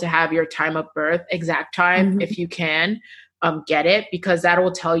helpful to have your time of birth, exact time, if you can get it, because that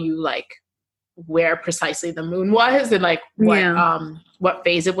will tell you like where precisely the moon was and like what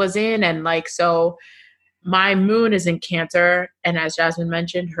phase it was in. And like, so my moon is in Cancer, and as Jazmine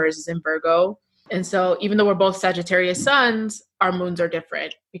mentioned, hers is in Virgo. And so even though we're both Sagittarius suns, our moons are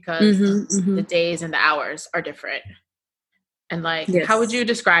different because the days and the hours are different. And like, how would you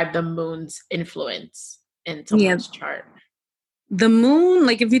describe the moon's influence in someone's chart? The moon,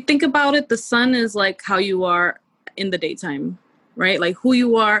 like if you think about it, the sun is like how you are in the daytime, right? Like who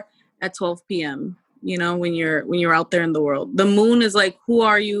you are at 12 p.m., when you're out there in the world. The moon is like, who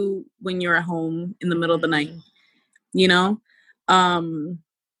are you when you're at home in the middle of the night?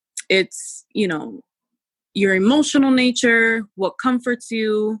 It's, your emotional nature, what comforts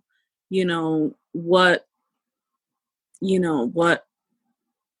you, what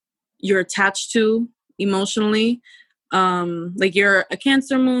you're attached to emotionally. Like you're a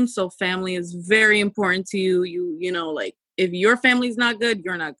Cancer moon, so family is very important to you. You know, like if your family's not good,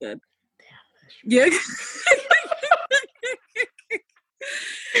 you're not good. Yeah.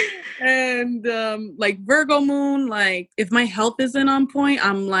 And like Virgo moon, like if my health isn't on point,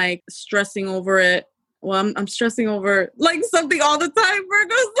 I'm like stressing over it. Well, I'm stressing over like something all the time.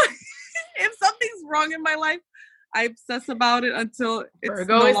 Virgo's like, if something's wrong in my life, I obsess about it until it's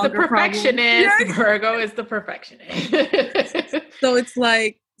Virgo no is the longer a problem. perfectionist. Yeah. Virgo is the perfectionist. So it's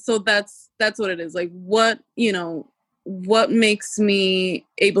like, so that's what it is. Like, what, what makes me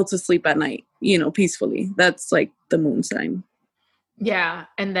able to sleep at night, peacefully? That's like the moon sign. Yeah.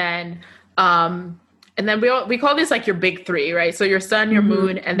 And then we call this like your big three, right? So your sun, your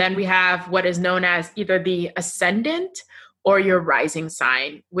moon, and then we have what is known as either the ascendant or your rising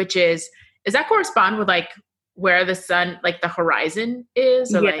sign, which is that correspond with like where the sun, like the horizon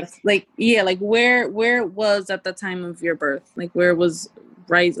is? Or yes. like where it was at the time of your birth, like where it was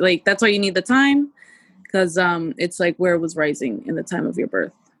rising. Like that's why you need the time, because it's like where it was rising in the time of your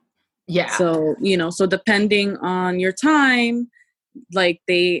birth. Yeah. So, so depending on your time, like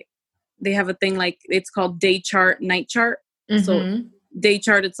they have a thing like it's called day chart, night chart. Mm-hmm. So day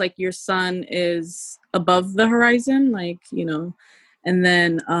chart, it's like your sun is above the horizon, like, and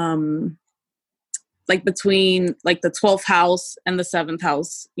then like between like the 12th house and the 7th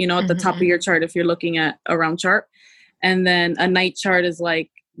house, at the top of your chart, if you're looking at a round chart. And then a night chart is like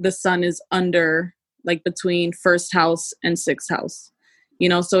the sun is under, like between 1st house and 6th house,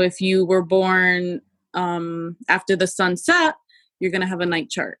 so if you were born after the sun set, you're going to have a night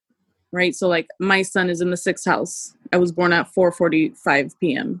chart, right? So like my sun is in the 6th house. I was born at 4:45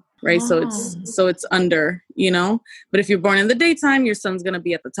 p.m. Right. Oh. So it's under, but if you're born in the daytime, your sun's going to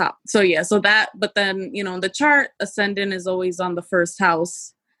be at the top. So yeah, but then, the chart ascendant is always on the 1st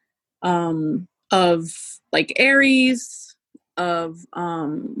house, of like Aries, of,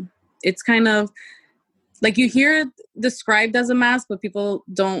 it's kind of like you hear it described as a mask, but people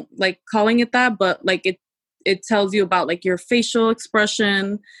don't like calling it that, but like it tells you about like your facial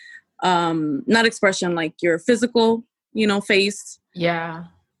expression, not expression, like your physical, face. Yeah.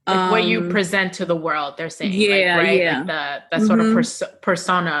 Like what you present to the world, they're saying, yeah, like, right? Yeah. Like that sort of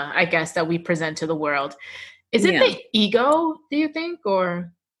persona, I guess, that we present to the world. Is it the ego, do you think,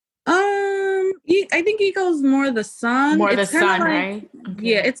 or? I think ego is more the sun. More it's the sun, like, right? Okay.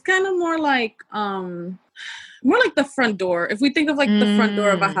 Yeah, it's kind of more like the front door. If we think of like the front door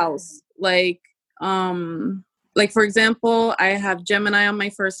of a house, like for example, I have Gemini on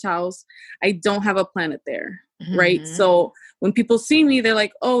my 1st house. I don't have a planet there, right? So when people see me, they're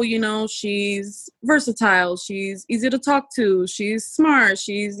like, oh, she's versatile. She's easy to talk to. She's smart.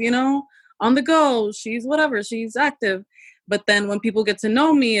 She's, on the go. She's whatever. She's active. But then when people get to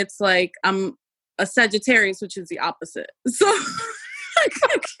know me, it's like I'm a Sagittarius, which is the opposite. So,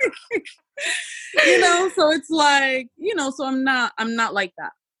 so it's like, so I'm not like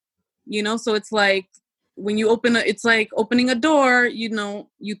that, so it's like when you it's like opening a door, you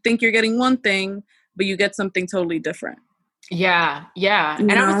think you're getting one thing, but you get something totally different. Yeah. Yeah.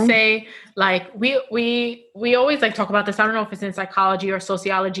 And I would say like, we always like talk about this. I don't know if it's in psychology or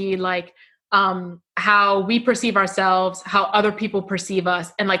sociology, like, how we perceive ourselves, how other people perceive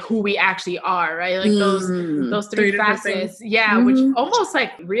us, and like who we actually are, right? Like those three facets. Yeah. Which almost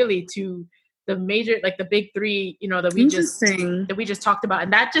like really to the major, like the big three, that we just talked about.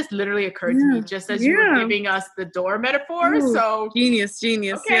 And that just literally occurred to me just as you were giving us the door metaphor. Ooh, so genius.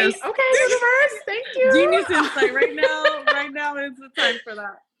 Okay. Yes. Okay. Universe. Thank you. Genius insight right now is the time for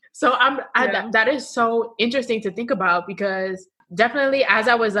that. So that is so interesting to think about, because definitely as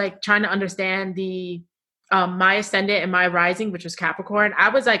I was like trying to understand the my ascendant and my rising, which was Capricorn, I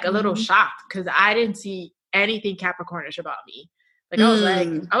was like a little shocked because I didn't see anything Capricornish about me. Like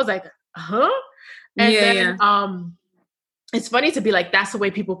I was like, huh? And then it's funny to be like, that's the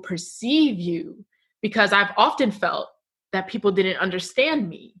way people perceive you, because I've often felt that people didn't understand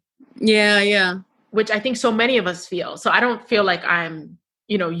me. Yeah. Which I think so many of us feel. So I don't feel like I'm,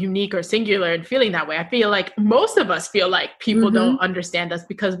 unique or singular in feeling that way. I feel like most of us feel like people don't understand us,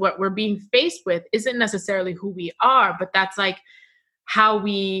 because what we're being faced with isn't necessarily who we are, but that's like how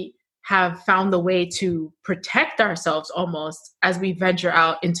we have found the way to protect ourselves almost as we venture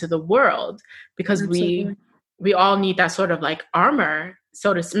out into the world, because we all need that sort of like armor,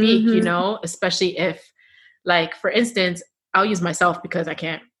 so to speak, especially if, like, for instance, I'll use myself because I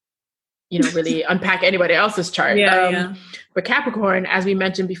can't, really unpack anybody else's chart. But Capricorn, as we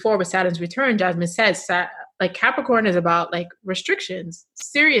mentioned before with Saturn's return, Jazmine says, like Capricorn is about like restrictions,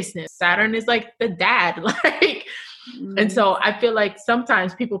 seriousness. Saturn is like the dad, like, and so I feel like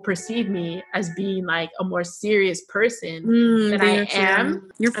sometimes people perceive me as being like a more serious person than I am.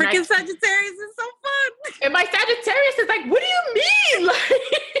 Your freaking Sagittarius is so fun. And my Sagittarius is like, what do you mean?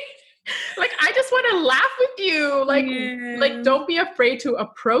 Like, I just want to laugh with you. Like, don't be afraid to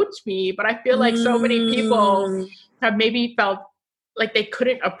approach me. But I feel like so many people have maybe felt like they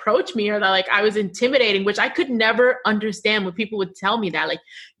couldn't approach me, or that like I was intimidating, which I could never understand when people would tell me that, like,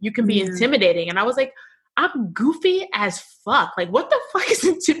 you can be intimidating. And I was like, I'm goofy as fuck. Like, what the fuck is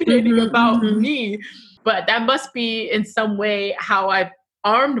intimidating about me? But that must be in some way how I've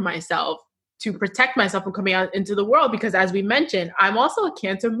armed myself to protect myself from coming out into the world. Because as we mentioned, I'm also a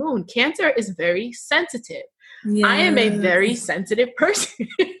Cancer moon. Cancer is very sensitive. Yes. I am a very sensitive person.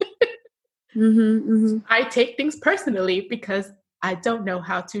 I take things personally because I don't know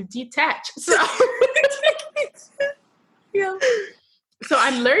how to detach. So, yeah. So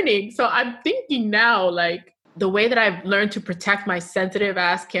I'm learning. So I'm thinking now, like, the way that I've learned to protect my sensitive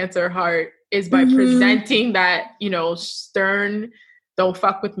ass Cancer heart is by presenting that, you know, stern, don't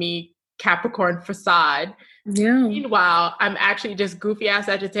fuck with me Capricorn facade. Yeah. Meanwhile, I'm actually just goofy ass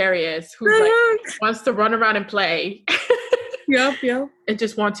Sagittarius who like wants to run around and play. Yep. And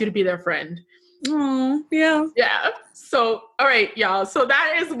just wants you to be their friend. Oh, yeah. Yeah. So, all right, y'all. So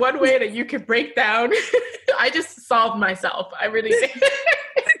that is one way that you can break down. I just solved myself. I really did.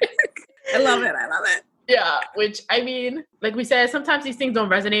 I love it. Yeah. Which, I mean, like we said, sometimes these things don't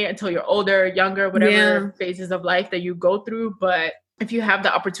resonate until you're older, younger, whatever phases of life that you go through. But if you have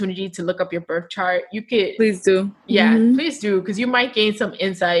the opportunity to look up your birth chart, you could. Please do. Yeah, please do. Because you might gain some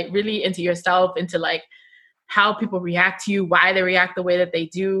insight really into yourself, into like how people react to you, why they react the way that they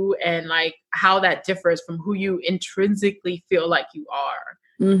do, and like how that differs from who you intrinsically feel like you are.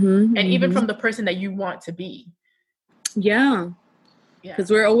 And even from the person that you want to be. Yeah. Because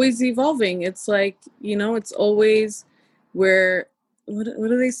we're always evolving. It's like, you know, it's always where, what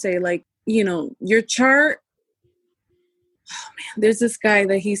do they say? Like, you know, your chart. Oh man, there's this guy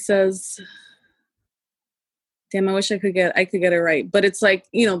that he says, damn, I wish I could get it right. But it's like,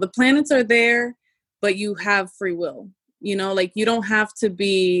 you know, the planets are there, but you have free will. You know, like you don't have to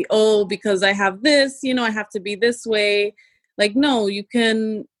be, oh, because I have this, you know, I have to be this way. Like, no, you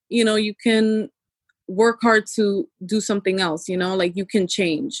can work hard to do something else, you know, like you can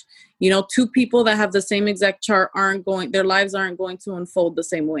change. You know, two people that have the same exact chart their lives aren't going to unfold the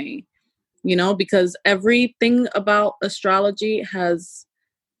same way, you know, because everything about astrology has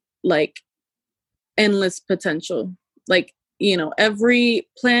like endless potential. Like, you know, every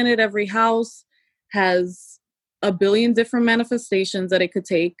planet, every house has a billion different manifestations that it could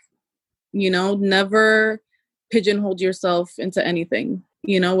take. You know, never pigeonhole yourself into anything,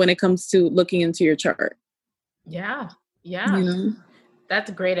 you know, when it comes to looking into your chart. Yeah. You know?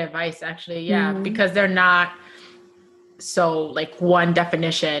 That's great advice, actually. Yeah. Because they're not so like one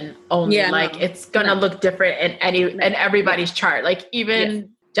definition only. It's gonna look different in everybody's chart. Like even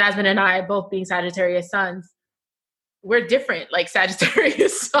Jazmine and I both being Sagittarius suns, we're different, like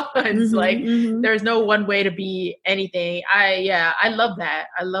Sagittarius suns. There's no one way to be anything. I love that.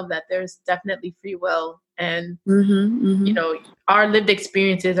 I love that there's definitely free will, and you know, our lived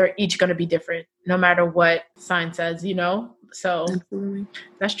experiences are each going to be different no matter what sign says, you know. So absolutely.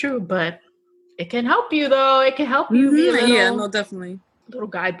 That's true, but it can help you though. It can help you be a little, definitely little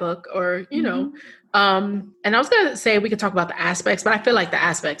guidebook, or you know. And I was gonna say we could talk about the aspects, but I feel like the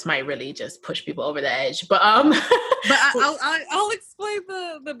aspects might really just push people over the edge. But I'll explain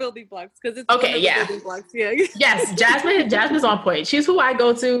the building blocks, because it's okay. Yeah. Building blocks. Yeah. Yes, Jazmine's on point. She's who I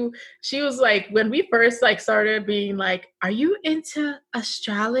go to. She was like, when we first like started being like, "Are you into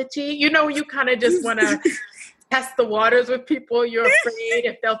astrology?" You know, you kind of just want to test the waters with people. You're afraid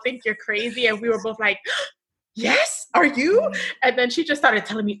if they'll think you're crazy, and we were both like, yes, are you? And then she just started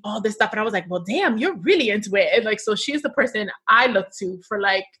telling me all this stuff, and I was like, well, damn, you're really into it. And like, so she's the person I look to for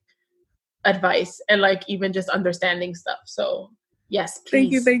like advice and like even just understanding stuff. So yes,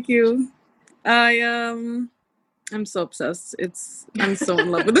 please. Thank you. I'm so obsessed. I'm so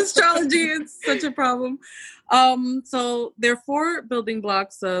in love with astrology. It's such a problem. So there are 4 building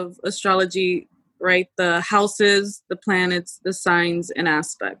blocks of astrology, right? The houses, the planets, the signs, and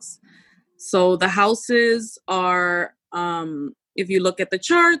aspects. So the houses are, if you look at the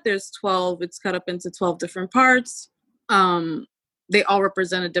chart, there's 12. It's cut up into 12 different parts. They all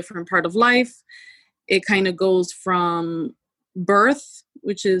represent a different part of life. It kind of goes from birth,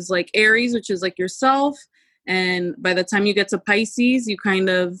 which is like Aries, which is like yourself. And by the time you get to Pisces, you kind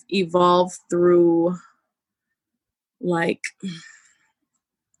of evolve through like,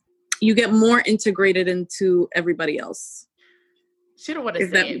 you get more integrated into everybody else. She don't want to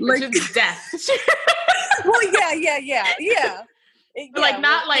say it, like death. Well, yeah. But like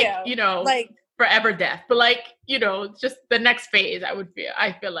not like, you know, like forever death, but like, you know, just the next phase.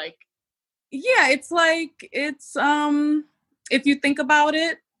 I feel like. Yeah, it's like if you think about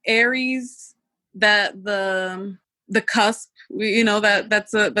it, Aries, that the cusp, you know,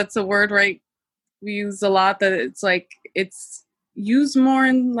 that's a word, right? We use a lot, that it's like it's used more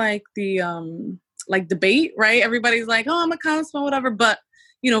in like the like debate, right? Everybody's like, oh, I'm a cusp or whatever, but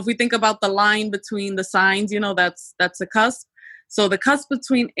if we think about the line between the signs, that's a cusp. So the cusp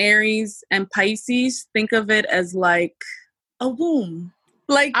between Aries and Pisces, think of it as like a womb.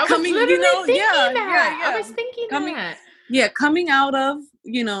 Like I was coming, literally thinking yeah. that. I was thinking Coming, that. yeah, coming out of,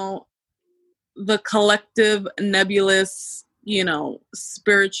 the collective nebulous,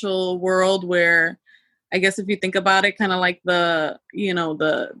 spiritual world where I guess if you think about it, kind of like the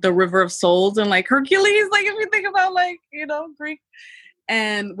river of souls and like Hercules, like if you think about like, Greek,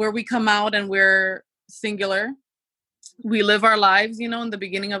 and where we come out and we're singular. We live our lives, in the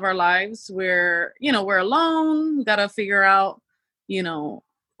beginning of our lives, we're alone. We got to figure out,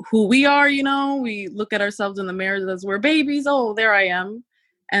 who we are, we look at ourselves in the mirror as we're babies. Oh, there I am.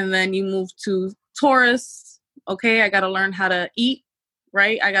 And then you move to Taurus. Okay, I got to learn how to eat,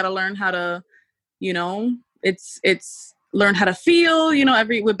 right? I got to learn how to, it's learn how to feel,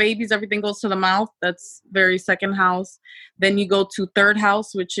 with babies, everything goes to the mouth. That's very second house. Then you go to third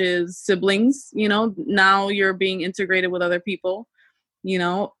house, which is siblings, now you're being integrated with other people,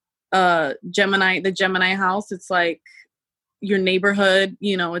 Gemini, the Gemini house, it's like your neighborhood,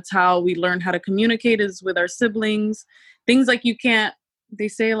 it's how we learn how to communicate is with our siblings. Things like they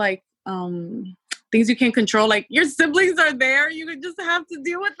say like, things you can't control, like your siblings are there, you just have to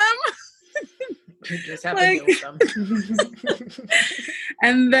deal with them. You just have to deal with them.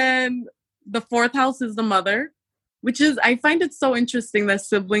 And then the fourth house is the mother, which is, I find it so interesting that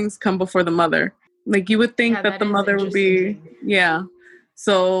siblings come before the mother. Like you would think that the mother would be, yeah.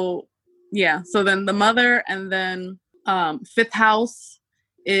 So then the mother, and then fifth house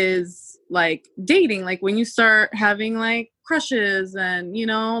is like dating, like when you start having like crushes and,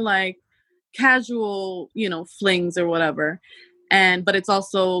 like casual, flings or whatever. But it's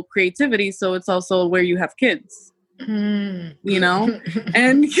also creativity. So it's also where you have kids, and,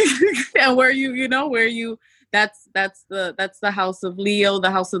 and where that's the house of Leo,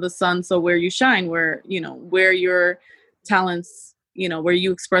 the house of the sun. So where you shine, where your talents, where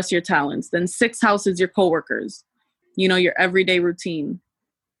you express your talents. Then sixth house is your coworkers, your everyday routine.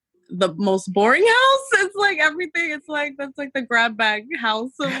 The most boring house, it's like everything. It's like, that's like the grab bag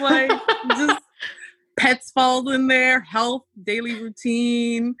house of like, just pets falls in there, health, daily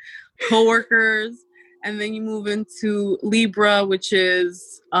routine, coworkers. And then you move into Libra, which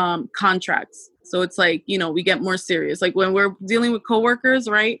is contracts. So it's like, we get more serious. Like when we're dealing with coworkers,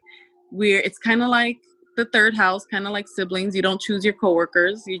 right? It's kind of like the third house, kind of like siblings. You don't choose your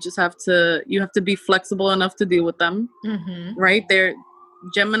coworkers. You have to be flexible enough to deal with them, right? They're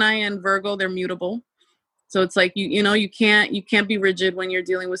Gemini and Virgo, they're mutable. So it's like, you can't be rigid when you're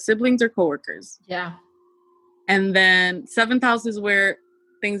dealing with siblings or coworkers. Yeah. And then seventh house is where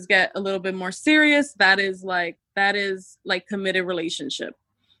things get a little bit more serious. That is like committed relationship,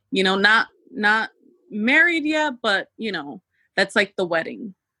 not married yet, but that's like the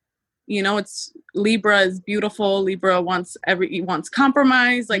wedding. It's Libra is beautiful. Libra wants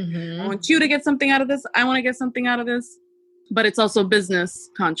compromise. Like, I want you to get something out of this. I want to get something out of this. But it's also business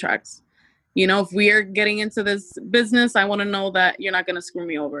contracts. If we are getting into this business, I want to know that you're not going to screw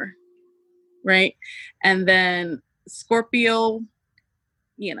me over. Right. And then Scorpio,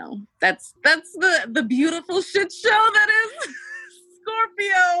 that's the beautiful shit show that is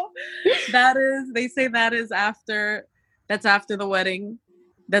Scorpio. They say that's after the wedding.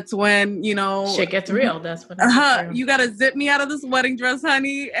 That's when, shit gets real. That's when you got to zip me out of this wedding dress,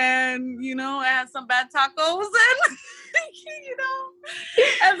 honey. And, I have some bad tacos and,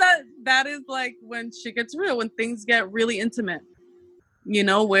 and that is like when shit gets real, when things get really intimate,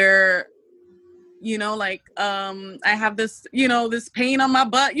 where, like, I have this, this pain on my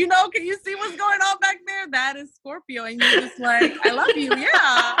butt, can you see what's going on back there? That is Scorpio. And you're just like, I love you.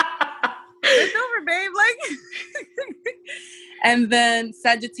 Yeah. It's over, babe. Like, and then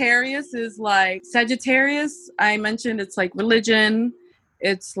Sagittarius, I mentioned, it's like religion.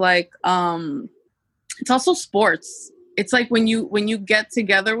 It's like, it's also sports. It's like when you get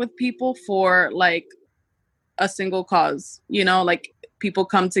together with people for like a single cause, like people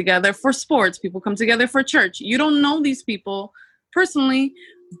come together for sports, people come together for church. You don't know these people personally,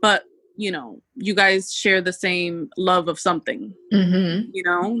 but you guys share the same love of something,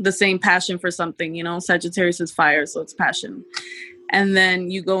 the same passion for something, Sagittarius is fire, so it's passion. And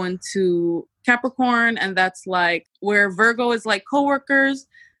then you go into Capricorn, and that's like where Virgo is like coworkers.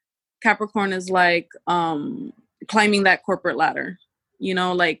 Capricorn is like climbing that corporate ladder,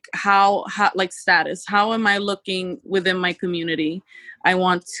 like how like status. How am I looking within my community? I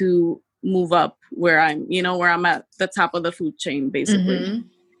want to move up where I'm at the top of the food chain, basically.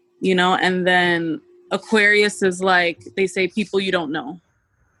 And then Aquarius is like, they say people you don't know,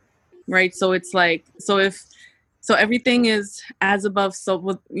 right? So it's like, so if So everything is as above,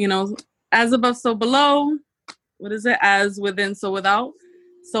 so, as above, so below. What is it? As within, so without.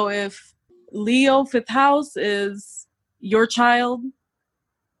 So if Leo 5th house is your child,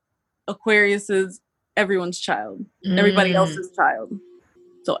 Aquarius is everyone's child, everybody else's child.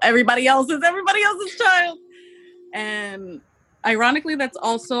 So everybody else is everybody else's child. And ironically, that's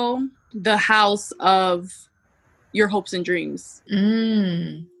also the house of your hopes and dreams.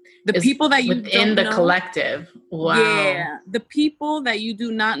 The people that you within the collective. Wow. Yeah. The people that you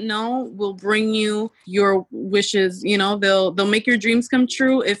do not know will bring you your wishes. They'll make your dreams come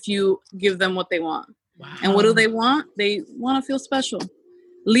true if you give them what they want. Wow. And what do they want? They want to feel special.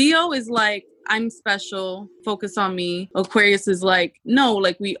 Leo is like, I'm special, focus on me. Aquarius is like, no,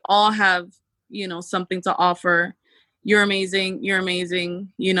 like we all have, something to offer. You're amazing,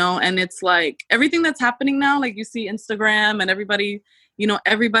 and it's like everything that's happening now, like you see Instagram and everybody,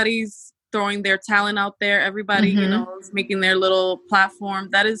 everybody's throwing their talent out there. Everybody, is making their little platform.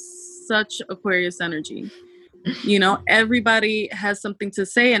 That is such Aquarius energy. Everybody has something to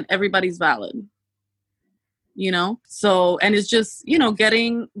say and everybody's valid. So, and it's just,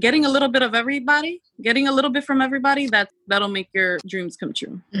 getting a little bit of everybody, getting a little bit from everybody, that'll make your dreams come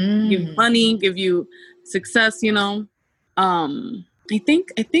true. Give you money, give you success, I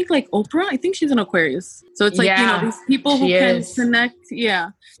think like Oprah, I think she's an Aquarius. So it's like, these people who can connect.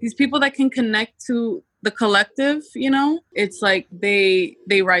 Yeah. These people that can connect to the collective, it's like they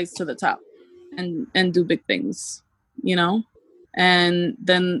rise to the top and do big things, and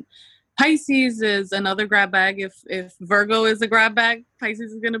then Pisces is another grab bag. If Virgo is a grab bag,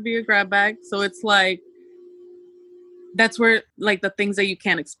 Pisces is going to be a grab bag. So it's like, that's where like the things that you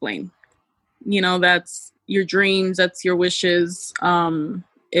can't explain, that's your dreams, that's your wishes.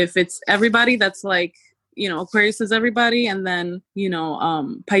 If it's everybody, that's like, Aquarius is everybody. And then,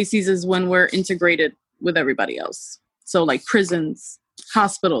 Pisces is when we're integrated with everybody else. So like prisons,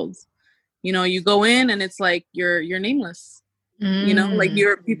 hospitals, you go in and it's like, you're nameless. Like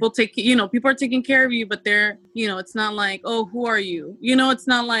people are taking care of you, but they're, it's not like, oh, who are you? It's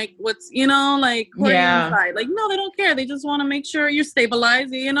not like what's, like, who are you inside? Like, no, they don't care. They just want to make sure you're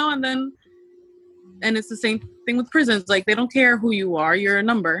stabilized, and it's the same thing with prisons. Like, they don't care who you are. You're a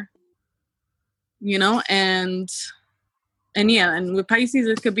number, and with Pisces,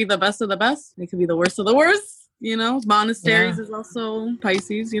 it could be the best of the best. It could be the worst of the worst, monasteries is also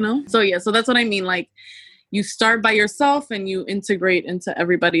Pisces, so that's what I mean. Like, you start by yourself and you integrate into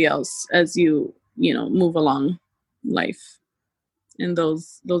everybody else as you, move along life. And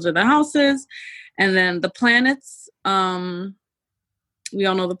those are the houses. And then the planets, we all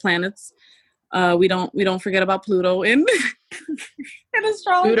know the planets. We don't forget about Pluto in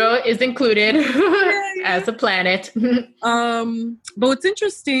astrology. Pluto is included as a planet. But what's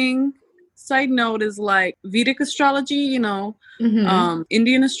interesting, side note, is like Vedic astrology,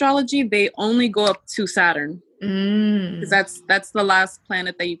 Indian astrology, they only go up to Saturn, because that's the last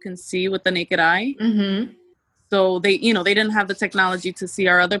planet that you can see with the naked eye. So they didn't have the technology to see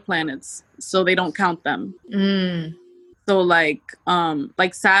our other planets, so they don't count them. So like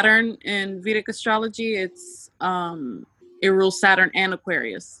Saturn in Vedic astrology, it's it rules Saturn and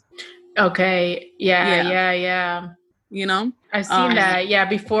Aquarius. Okay. Yeah. I've seen that. Yeah.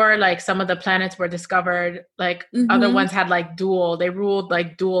 Before, like, some of the planets were discovered, like other ones had like they ruled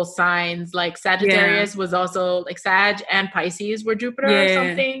like dual signs. Like Sagittarius was also like Sag and Pisces were Jupiter or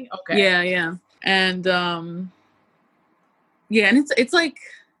something. Okay. Yeah. And and it's like,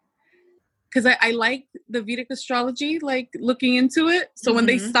 because I like the Vedic astrology, like looking into it. So when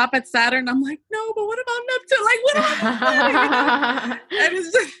they stop at Saturn, I'm like, no, but what about Neptune? Like, what about and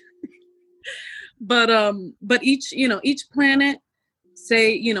it's just, but each planet,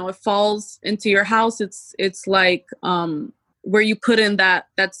 say, it falls into your house. It's like where you put in that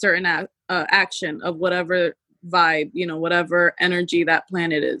certain action of whatever vibe, whatever energy that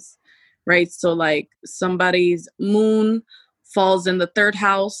planet is, right? So like somebody's moon falls in the 3rd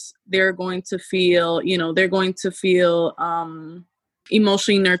house, they're going to feel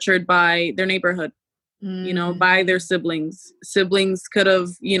emotionally nurtured by their neighborhood, by their siblings. Siblings could have,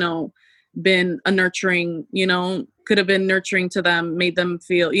 been a nurturing, could have been nurturing to them, made them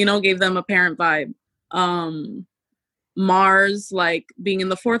feel, gave them a parent vibe. Mars, like being in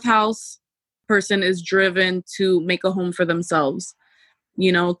the 4th house, person is driven to make a home for themselves,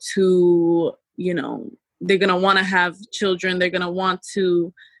 they're going to want to have children. They're going to want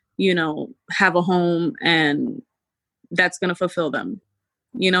to, have a home, and that's going to fulfill them,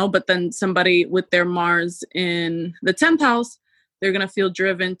 but then somebody with their Mars in the 10th house, they're going to feel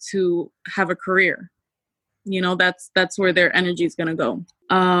driven to have a career. That's where their energy is going to go.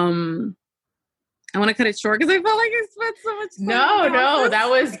 I want to cut it short because I felt like I spent so much time. No, that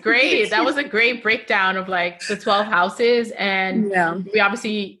was great. That was a great breakdown of like the 12 houses. And we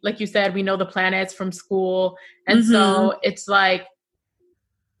obviously, like you said, we know the planets from school. And so it's like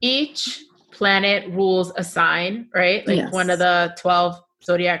each planet rules a sign, right? Like one of the 12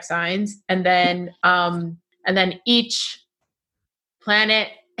 zodiac signs. And then each planet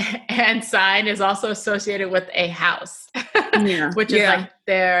and sign is also associated with a house, which is like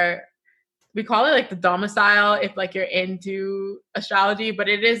we call it like the domicile if like you're into astrology, but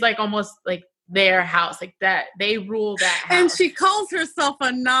it is like almost like their house, like that they rule that house. And she calls herself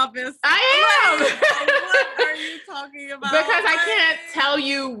a novice. I am. What are you talking about? Because I can't tell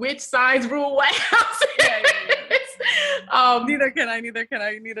you which signs rule what house. Neither can I.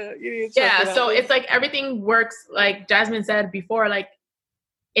 You need to so it's like everything works, like Jazmine said before, like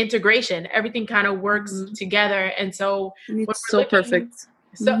integration. Everything kind of works together, and so it's so perfect.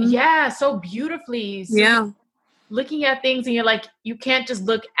 So so beautifully. So looking at things, and you're like, you can't just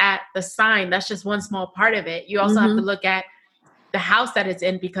look at the sign. That's just one small part of it. You also have to look at the house that it's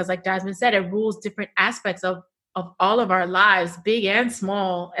in, because like Jazmine said, it rules different aspects of all of our lives, big and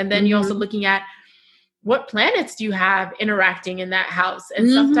small. And then you're also looking at what planets do you have interacting in that house.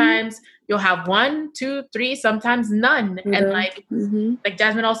 And sometimes you'll have 1, 2, 3, sometimes none. And like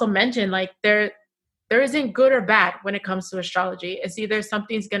Jazmine also mentioned, like there isn't good or bad when it comes to astrology. It's either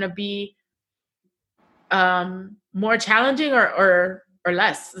something's going to be more challenging or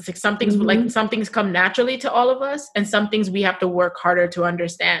less. It's like some things come naturally to all of us, and some things we have to work harder to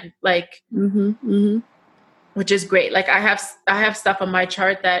understand, like which is great. Like I have stuff on my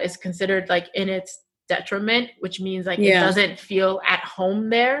chart that is considered like in its detriment, which means like it doesn't feel at home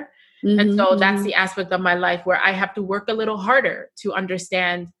there. And so that's the aspect of my life where I have to work a little harder to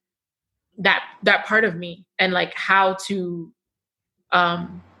understand that part of me, and like how to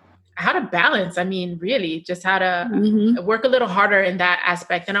balance. I mean, really just how to work a little harder in that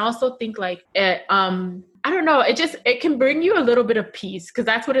aspect. And I also think like it, I don't know, it can bring you a little bit of peace, because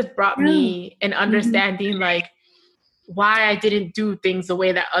that's what has brought me in understanding like why I didn't do things the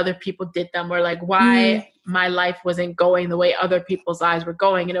way that other people did them, or like why my life wasn't going the way other people's lives were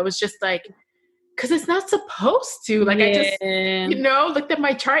going. And it was just like, because it's not supposed to. Like I just, looked at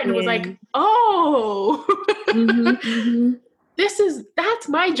my chart and was like, oh, that's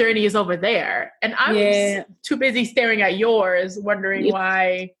my journey is over there. And I'm too busy staring at yours, wondering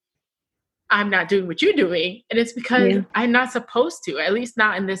why I'm not doing what you're doing. And it's because I'm not supposed to, at least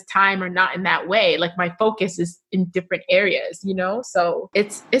not in this time or not in that way. Like my focus is in different areas, so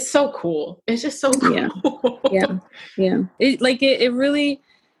it's so cool. It's just so cool. Yeah. It really,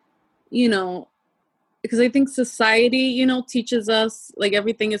 because I think society, teaches us like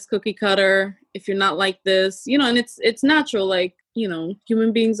everything is cookie cutter. If you're not like this, and it's natural. Like,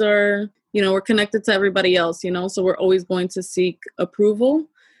 human beings are, we're connected to everybody else, so we're always going to seek approval,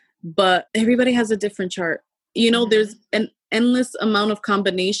 but everybody has a different chart. There's an endless amount of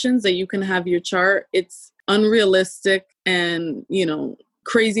combinations that you can have your chart. It's unrealistic and,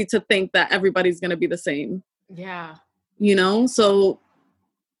 crazy to think that everybody's going to be the same. Yeah. So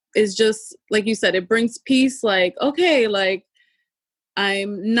it's just, like you said, it brings peace. Like, okay, like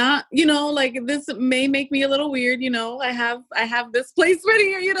I'm not, like this may make me a little weird, I have this placement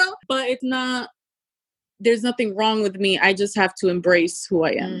here, but it's not, there's nothing wrong with me. I just have to embrace who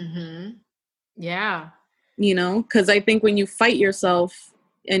I am. Yeah. Because I think when you fight yourself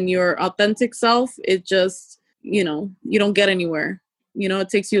and your authentic self, it just, you don't get anywhere. It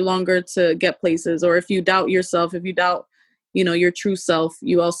takes you longer to get places. Or if you doubt yourself, if you doubt, your true self,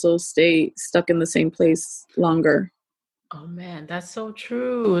 you also stay stuck in the same place longer. Oh man, that's so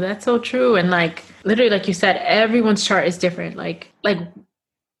true. That's so true. And like, literally, like you said, everyone's chart is different. Like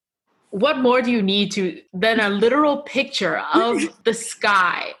what more do you need than a literal picture of the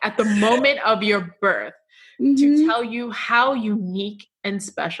sky at the moment of your birth to tell you how unique and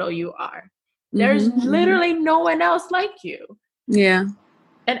special you are? There's literally no one else like you. Yeah.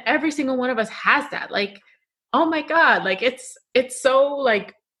 And every single one of us has that. Like, oh my God, like it's so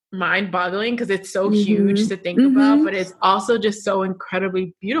like mind-boggling, because it's so huge to think about, but it's also just so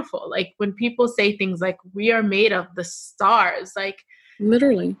incredibly beautiful. Like when people say things like we are made of the stars, like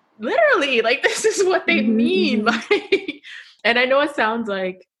literally, like this is what they mean. Like, and I know it sounds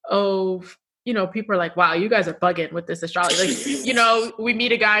like, oh, people are like, wow, you guys are bugging with this astrology. Like, we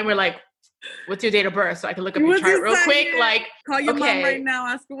meet a guy and we're like, what's your date of birth? So I can look up your chart real quick. Like, call your mom right now.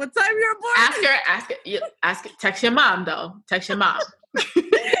 Ask her what time you're born. Ask her. Text your mom though. Text your mom.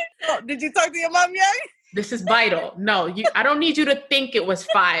 Did you talk to your mom yet? This is vital. No, I don't need you to think it was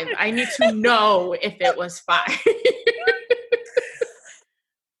 5. I need to know if it was 5.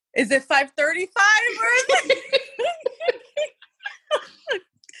 Is it 5:35 or is it?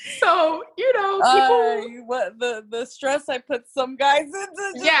 So, people, what the stress I put some guys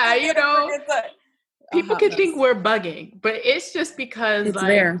into. yeah, people can think we're bugging, but it's just because it's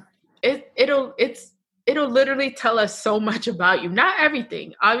there. It'll literally tell us so much about you. Not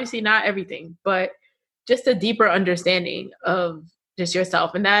everything, obviously not everything, but just a deeper understanding of just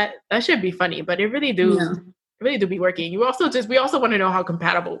yourself. And that should be funny, but it really do be working. We also want to know how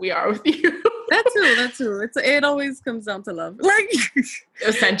compatible we are with you. That too. It always comes down to love. Like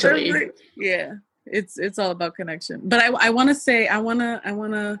essentially. Yeah. It's all about connection. But I want to say, I want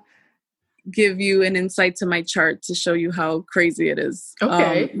to give you an insight to my chart to show you how crazy it is.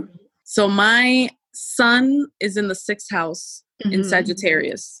 Okay. So my sun is in the 6th house in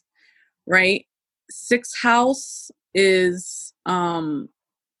Sagittarius, right? 6th house is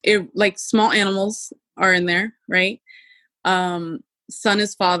like small animals are in there, right? Sun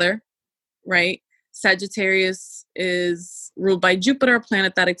is father, right? Sagittarius is ruled by Jupiter, a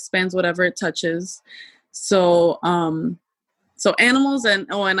planet that expands whatever it touches. So animals and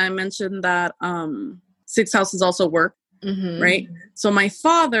I mentioned that 6th house is also work, right? So my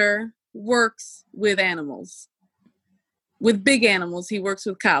father works with animals, with big animals. He works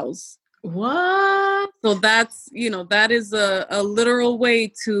with cows. What? So that's, that is a literal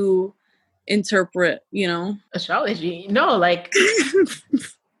way to interpret, astrology. No, like,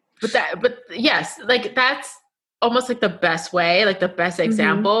 but yes, like that's almost like the best way, like the best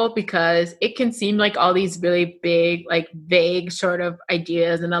example, because it can seem like all these really big, like vague sort of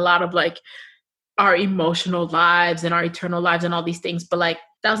ideas and a lot of like our emotional lives and our eternal lives and all these things. But like,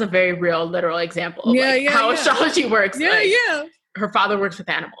 that was a very real, literal example of how astrology works. Her father works with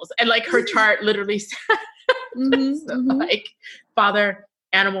animals and like her chart literally says like father,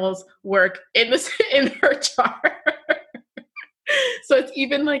 animals work in her chart. So it's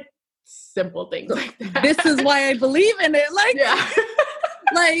even like simple things like that. This is why I believe in it. Like,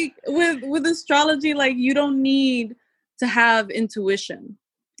 like with astrology, like you don't need to have intuition.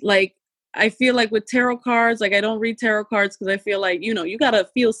 Like I feel like with tarot cards, like I don't read tarot cards because I feel like, you gotta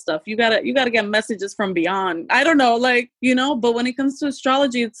feel stuff. You gotta get messages from beyond. I don't know, like, but when it comes to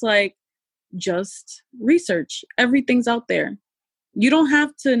astrology, it's like just research. Everything's out there. You don't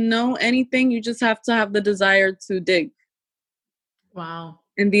have to know anything. You just have to have the desire to dig. Wow.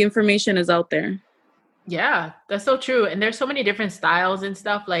 And the information is out there. Yeah, that's so true. And there's so many different styles and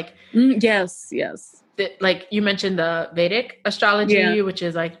stuff. Like, yes. Like you mentioned the Vedic astrology, which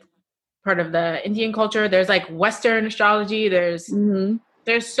is like part of the Indian culture. There's like Western astrology. There's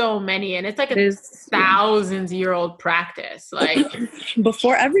so many, and it's like a thousands-year-old practice. Like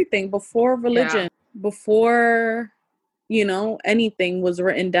before everything, before religion, before anything was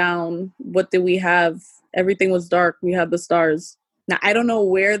written down. What did we have? Everything was dark. We had the stars. Now I don't know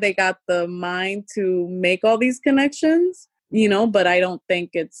where they got the mind to make all these connections, but I don't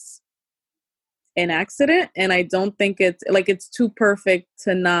think it's an accident, and I don't think it's too perfect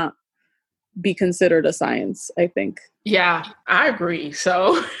to not be considered a science, I think. Yeah, I agree.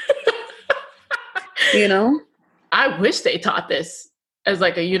 So, I wish they taught this as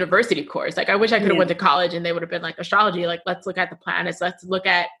like a university course. Like I wish I could have went to college and they would have been like astrology. Like, let's look at the planets. Let's look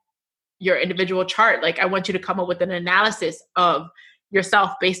at your individual chart. Like I want you to come up with an analysis of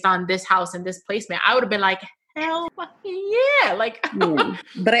yourself based on this house and this placement. I would have been like, hell yeah. Like,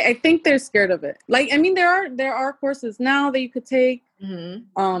 but I think they're scared of it. Like, I mean, there are courses now that you could take.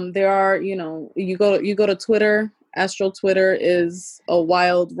 There are, you go to Twitter. Astro Twitter is a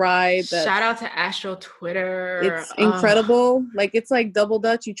wild ride. Shout out to Astro Twitter. It's incredible. Like it's like double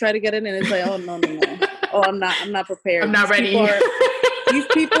dutch. You try to get in and it's like, oh no. Oh, I'm not prepared. I'm not ready. These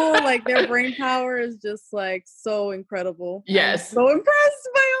people, like their brain power is just like so incredible. Yes. I'm so impressed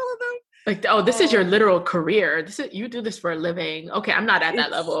by all of them. Like, oh, this is your literal career. You do this for a living. Okay, I'm not at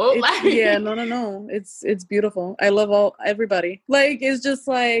that level. No. It's beautiful. I love everybody. Like, it's just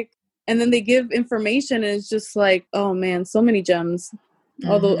like, and then they give information and it's just like, oh man, so many gems.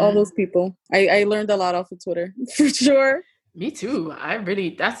 All those people. I learned a lot off of Twitter for sure. Me too. I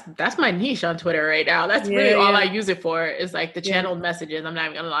really, that's my niche on Twitter right now. That's really all I use it for is like the channeled messages. I'm not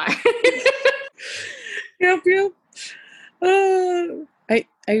even gonna lie. Yep.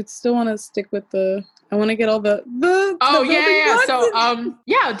 I still want to stick with I want to get all the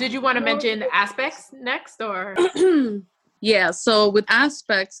So, did you want to mention aspects next or? Yeah. So with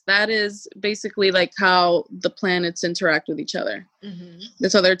aspects, that is basically like how the planets interact with each other.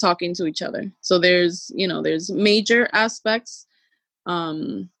 That's how they're talking to each other. So there's major aspects.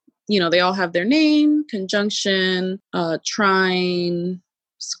 They all have their name, conjunction, trine,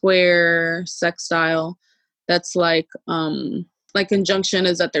 square, sextile. That's like like conjunction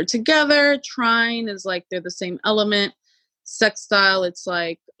is that they're together. Trine is like they're the same element. Sextile, it's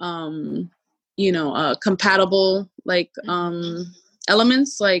like compatible like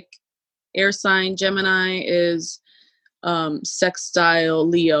elements. Like air sign Gemini is sextile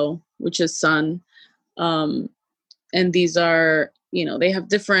Leo, which is sun. And these are, they have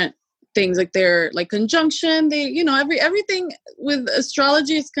different things, like they're like conjunction. They, everything with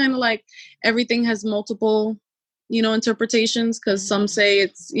astrology, it's kind of like everything has multiple, interpretations, because some say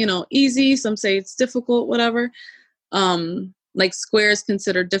it's, easy, some say it's difficult, whatever. Like square is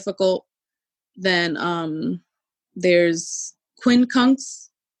considered difficult. Then there's quincunx,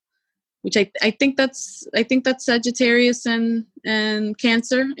 which I think that's Sagittarius and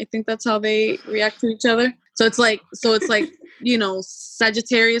Cancer. I think that's how they react to each other. So it's like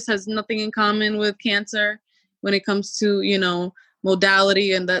Sagittarius has nothing in common with Cancer when it comes to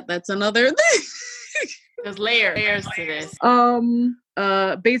modality, and that's another thing. There's layers to this.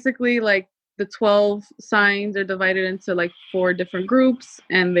 Basically, like the 12 signs are divided into like 4 different groups,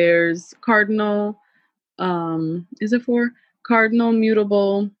 and there's cardinal. Is it 4? Cardinal,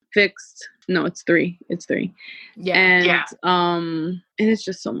 mutable, fixed. No, it's 3. It's 3. Yeah. And it's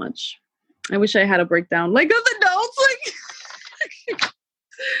just so much. I wish I had a breakdown like of the notes.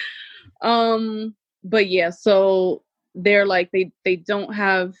 Like, but yeah, so they're like they don't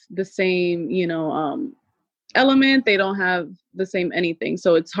have the same element. They don't have the same anything.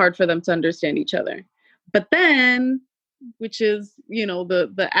 So it's hard for them to understand each other. But then, which is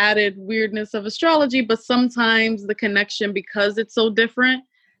the added weirdness of astrology, but sometimes the connection, because it's so different,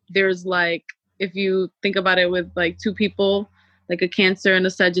 there's like, if you think about it with like 2 people, like a Cancer and a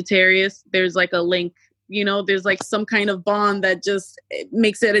Sagittarius, there's like a link, there's like some kind of bond that just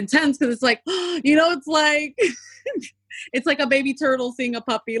makes it intense, because it's like, it's like it's like a baby turtle seeing a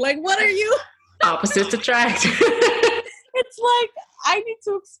puppy. Like, what are you? Opposites attract. It's like, I need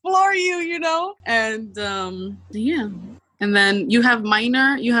to explore you, and yeah. And then you have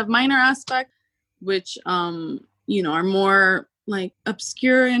minor aspect, which are more like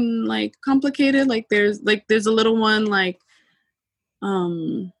obscure and like complicated. Like there's a little one like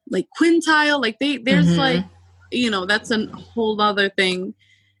quintile, like there's like that's a whole other thing.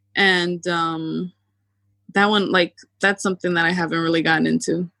 And that one, like, that's something that I haven't really gotten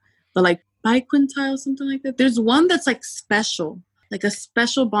into. But like biquintile, something like that. There's one that's like special. Like a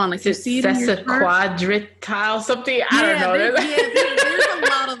special bond, like you see it in your chart. Quadritile, something. I don't know. There's a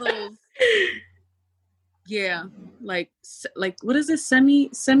lot of those. Yeah, like what is it?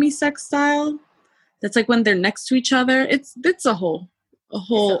 Semi-sextile. That's like when they're next to each other. It's a whole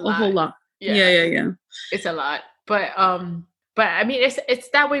lot. Yeah. It's a lot, but I mean, it's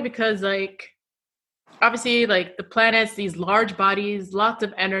that way because like obviously like the planets, these large bodies, lots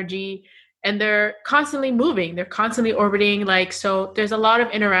of energy. And they're constantly moving. They're constantly orbiting. Like, so there's a lot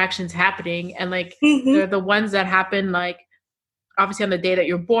of interactions happening. And like, they're the ones that happen, like, obviously on the day that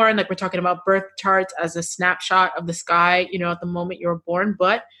you're born. Like, we're talking about birth charts as a snapshot of the sky, at the moment you were born.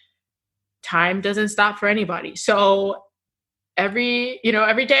 But time doesn't stop for anybody. So every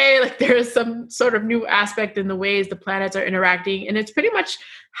day, like, there's some sort of new aspect in the ways the planets are interacting. And it's pretty much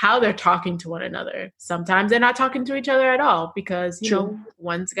how they're talking to one another. Sometimes they're not talking to each other at all because,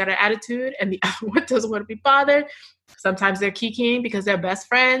 one's got an attitude and the other one doesn't want to be bothered. Sometimes they're kikiing because they're best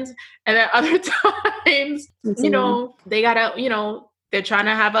friends. And then other times, they gotta, they're trying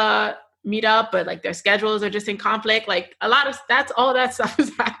to have a meet up, but like their schedules are just in conflict. Like that's all that stuff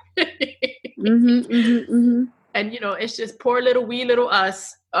is happening. And, it's just poor wee little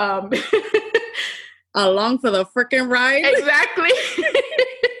us. Along for the freaking ride. Exactly.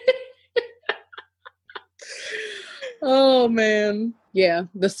 Oh man. Yeah.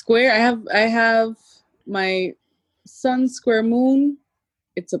 The square, I have my sun square moon.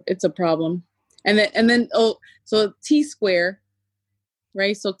 It's a problem. And then so T square,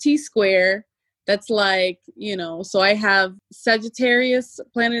 right? So T square, that's like, so I have Sagittarius,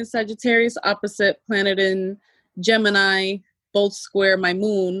 planet in Sagittarius, opposite planet in Gemini, both square my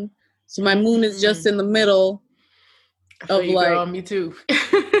moon. So my moon is just in the middle of like, girl, me too.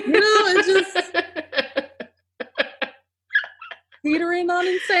 It's just teetering on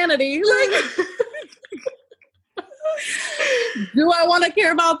insanity. Like, do I want to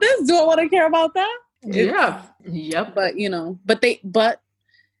care about this? Do I want to care about that? Yeah. Yep. But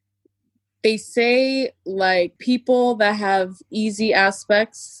they say like people that have easy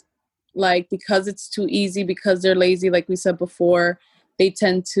aspects, like because it's too easy, because they're lazy, like we said before, they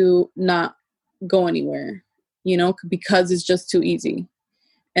tend to not go anywhere, because it's just too easy.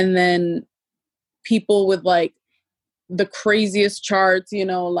 And then people with like the craziest charts, you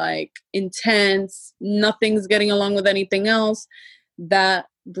know, like intense, nothing's getting along with anything else, that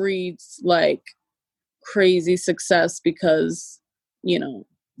breeds like crazy success because, you know,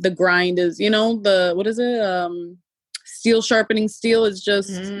 the grind is, you know, the, what is it? Steel sharpening steel is just,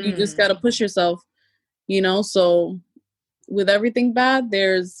 you just got to push yourself, you know? So with everything bad,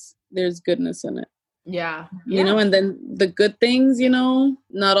 there's goodness in it. Yeah. You know, and then the good things, you know,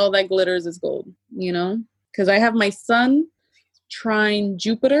 not all that glitters is gold, you know? Because I have my son trine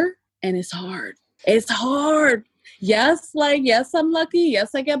Jupiter, and it's hard. It's hard. Yes, like, yes, I'm lucky.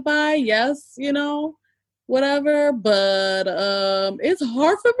 Yes, I get by. Yes, you know, whatever. But it's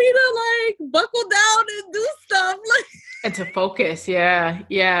hard for me to like buckle down and do stuff. Like, and to focus. Yeah.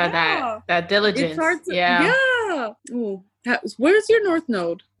 That diligence. It's hard to, yeah. Ooh, where's your North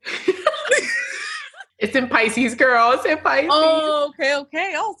Node? It's in Pisces, girl. It's in Pisces. Oh,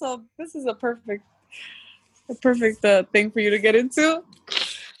 okay. Also, this is a perfect thing for you to get into.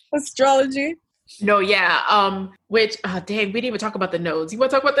 Astrology. No, yeah. Which, dang, we didn't even talk about the nodes. You want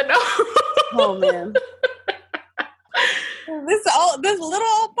to talk about the nodes? Oh man. This little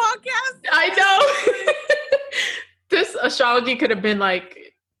old podcast. I know. This astrology could have been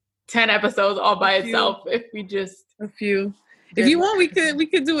like 10 episodes all by itself if we just a few. If you want, we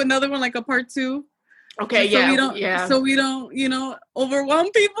could do another one, like a part 2. Okay, so we don't, you know, overwhelm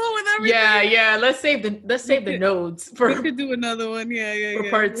people with everything. Yeah. Let's save the nodes for. We could do another one. Yeah. For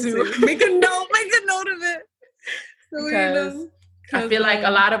part 2. Make a note of it. So because I feel like a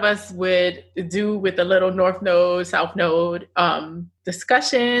lot of us would do with the little North Node, South Node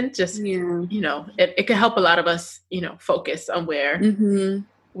discussion. Just you know, it could help a lot of us, you know, focus on where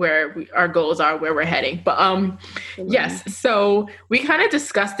our goals are, where we're heading. But yes, so we kind of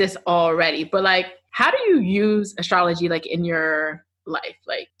discussed this already, but like, how do you use astrology like in your life?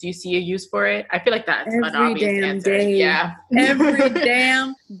 Like, do you see a use for it? I feel like that's an obvious answer. Day. Yeah. Every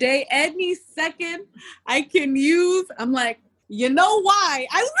damn day, any second I can use. I'm like, you know why?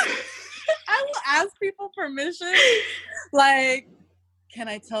 I will ask people permission. Like, can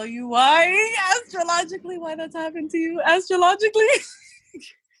I tell you why? Astrologically, why that's happened to you? Astrologically.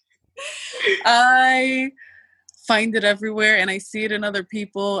 I find it everywhere and I see it in other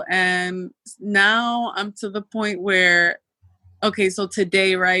people, and now I'm to the point where, okay, so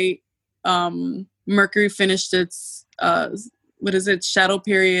today, right, Mercury finished its shadow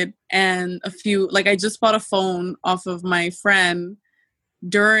period, and I just bought a phone off of my friend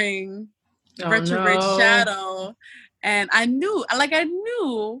during retrograde shadow, and I knew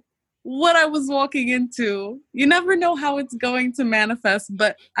what I was walking into. You never know how it's going to manifest,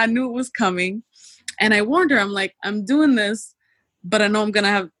 but I knew it was coming. And I warned her, I'm like, I'm doing this, but I know I'm going to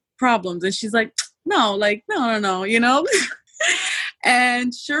have problems. And she's like, no, you know?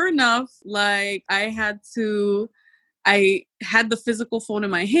 And sure enough, like I had the physical phone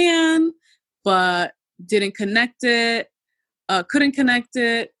in my hand, but didn't connect it, couldn't connect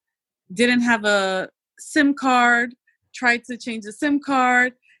it, didn't have a SIM card, tried to change the SIM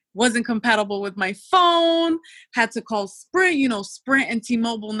card, wasn't compatible with my phone, had to call Sprint, you know, Sprint and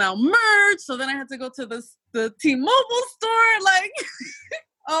T-Mobile now merged. So then I had to go to the T-Mobile store, like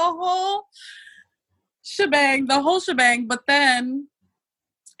the whole shebang. But then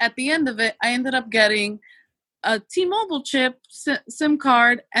at the end of it, I ended up getting a T-Mobile chip SIM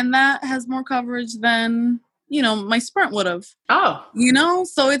card, and that has more coverage than, you know, my Sprint would have. Oh. You know,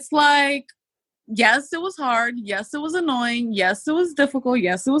 so it's like, yes, it was hard. Yes, it was annoying. Yes, it was difficult.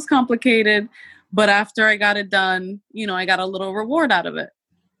 Yes, it was complicated. But after I got it done, you know, I got a little reward out of it,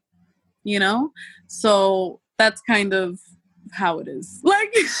 you know? So that's kind of how it is.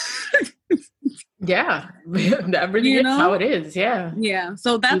 Like, yeah, that really is how it is. Yeah. Yeah.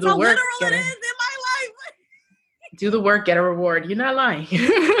 So that's how literal it is in my life. Do the work, get a reward. You're not lying.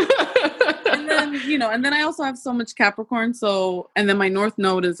 And then, you know, and then I also have so much Capricorn. So, and then my North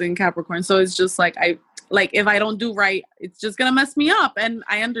Node is in Capricorn. So it's just like, if I don't do right, it's just going to mess me up. And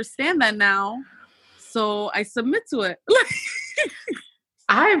I understand that now. So I submit to it.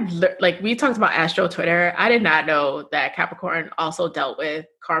 We talked about Astro Twitter. I did not know that Capricorn also dealt with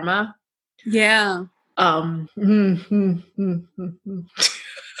karma. Yeah.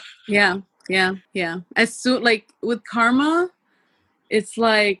 Yeah. As soon, like with karma, it's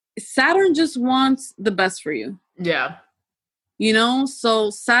like Saturn just wants the best for you. Yeah. You know, so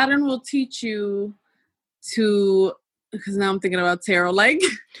Saturn will teach you to, because now I'm thinking about tarot, like,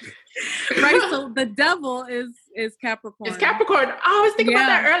 right? So the devil is Capricorn. It's Capricorn. Oh, I was thinking about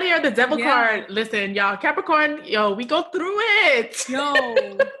that earlier. The devil card. Listen, y'all, Capricorn, we go through it.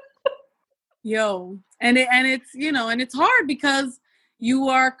 Yo. And it's, you know, and it's hard because, you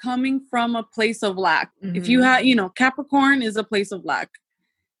are coming from a place of lack. Mm-hmm. If you have, Capricorn is a place of lack.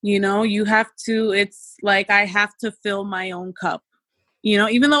 You have to, it's like, I have to fill my own cup,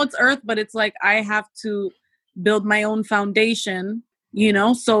 even though it's earth, but it's like, I have to build my own foundation,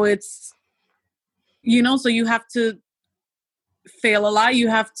 so it's, so you have to fail a lot. You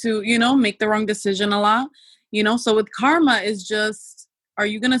have to, make the wrong decision a lot, so with karma is just, are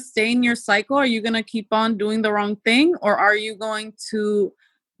you going to stay in your cycle? Are you going to keep on doing the wrong thing? Or are you going to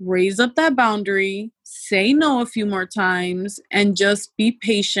raise up that boundary, say no a few more times, and just be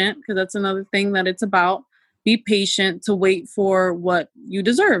patient? Because that's another thing that it's about. Be patient to wait for what you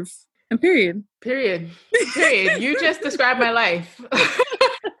deserve. And period. You just described my life.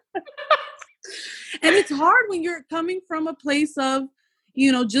 And it's hard when you're coming from a place of,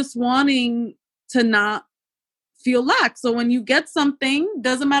 just wanting to not feel lack. So when you get something,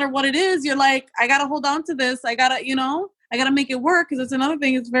 doesn't matter what it is, you're like, I got to hold on to this. I got to, I got to make it work. Because it's another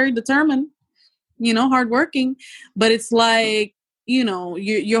thing. It's very determined, hardworking. But it's like,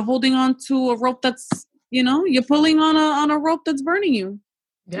 you're holding on to a rope that's, you're pulling on a rope that's burning you.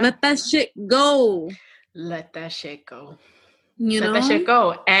 Yeah. Let that shit go. Let that shit go. Let that shit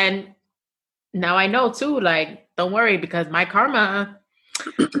go. And now I know too, like, don't worry, because my karma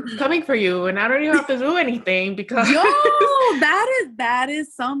coming for you, and I don't even have to do anything because that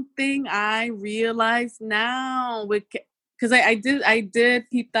is something I realize now, because I did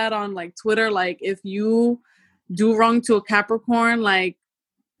keep that on like Twitter, like if you do wrong to a Capricorn, like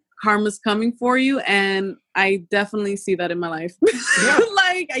karma's coming for you, and I definitely see that in my life. Yeah.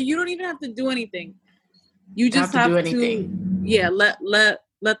 Like you don't even have to do anything. You just have to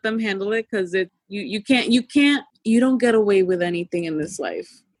let them handle it, because you don't get away with anything in this life.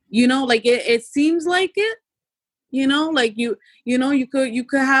 Like it seems like it, like you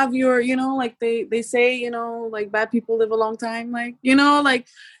could have your, like they say, like bad people live a long time. Like, like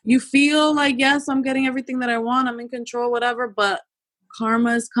you feel like, yes, I'm getting everything that I want. I'm in control, whatever. But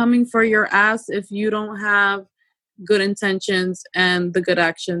karma is coming for your ass if you don't have good intentions and the good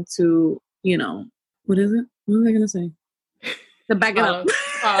action to, what is it? What was I going to say? To back it up.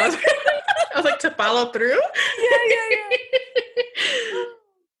 I was like, to follow through? Yeah.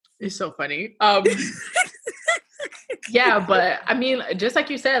 It's so funny. Yeah, but I mean, just like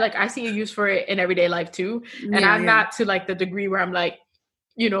you said, like I see a use for it in everyday life too. And I'm not to like the degree where I'm like,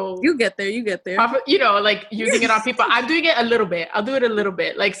 you get there. Like using it on people. I'm doing it a little bit. I'll do it a little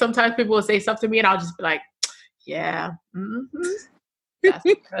bit. Like sometimes people will say stuff to me and I'll just be like, yeah. Mm-hmm. That's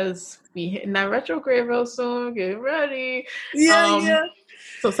because we hitting that retrograde real soon. Get ready. Yeah.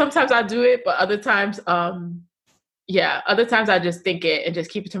 So sometimes I do it, but other times, other times I just think it and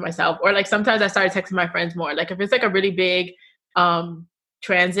just keep it to myself. Or like sometimes I started texting my friends more. Like if it's like a really big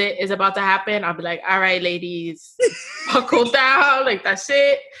transit is about to happen, I'll be like, all right, ladies, buckle down. Like that's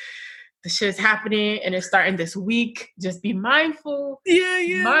it. The shit is happening and it's starting this week. Just be mindful.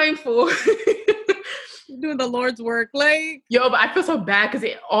 Yeah. Mindful. Doing the Lord's work, like but I feel so bad because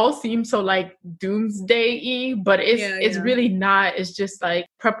it all seems so like doomsday-y, but it's really not. It's just like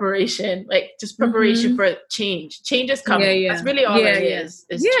preparation, like just preparation for change. Change is coming. That's really all it is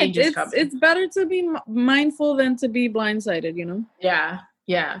change is coming. It's better to be mindful than to be blindsided,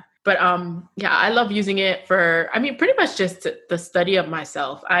 Yeah. But I love using it for, I mean, pretty much just the study of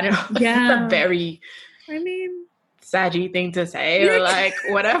myself. I don't know. It's a very saggy thing to say, or like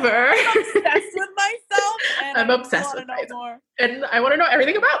whatever. I'm obsessed with myself. And I'm obsessed with myself. More. And I want to know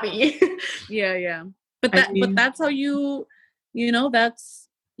everything about me. Yeah. But that's how you that's,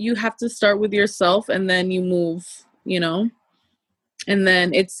 you have to start with yourself and then you move, and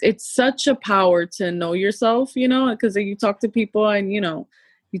then it's such a power to know yourself, because you talk to people and,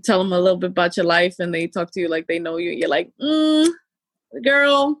 you tell them a little bit about your life and they talk to you like they know you. You're like,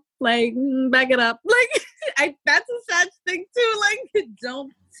 girl, like, back it up. Like, that's a sad thing too. Like,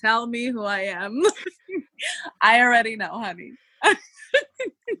 don't tell me who I am. I already know, honey.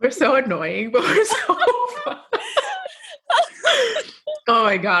 We're so annoying, but we're so fun. Oh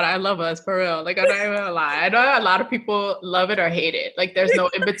my God, I love us for real. Like, I'm not even gonna lie. I know a lot of people love it or hate it. Like, there's no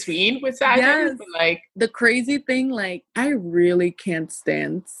in between with Sagittarius. But like, the crazy thing, like, I really can't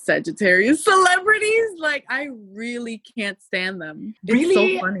stand Sagittarius celebrities. Like, I really can't stand them. It's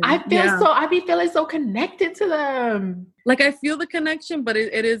really? So funny. I be feeling so connected to them. Like, I feel the connection, but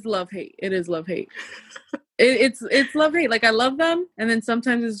it is love hate. It is love hate. It's love hate. Like, I love them, and then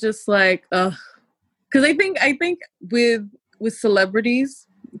sometimes it's just like, ugh. Because I think with celebrities,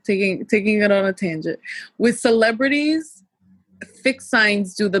 taking it on a tangent, with celebrities, fixed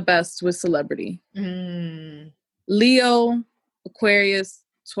signs do the best with celebrity. Leo, Aquarius,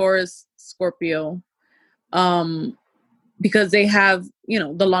 Taurus, Scorpio. because they have, you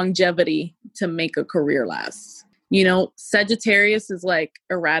know, the longevity to make a career last. You know, Sagittarius is like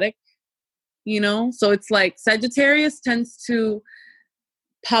erratic, you know? So it's like Sagittarius tends to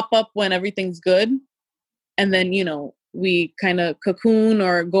pop up when everything's good. And then, you know, we kind of cocoon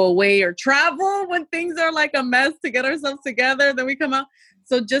or go away or travel when things are like a mess to get ourselves together. Then we come out.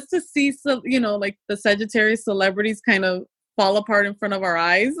 So just to see, so, you know, like the Sagittarius celebrities kind of fall apart in front of our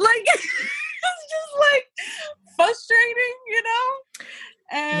eyes, like it's just like frustrating, you know?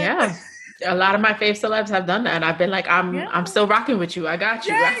 And Yeah. A lot of my fave celebs have done that. And I've been like, I'm still rocking with you. I got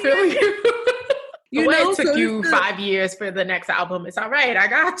you. I feel you. You Way know, it took so you 5 years for the next album. It's all right. I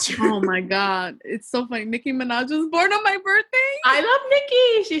got you. Oh my God. It's so funny. Nicki Minaj was born on my birthday. I love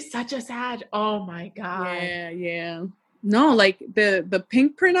Nicki. She's such a sad. Oh my God. Yeah. No, like the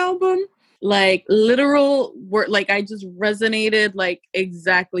Pink Print album, like literal word, like I just resonated like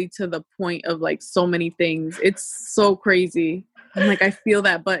exactly to the point of like so many things. It's so crazy. I'm like, I feel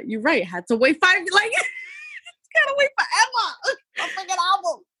that, but you're right. Had to wait 5, like gotta wait forever. A freaking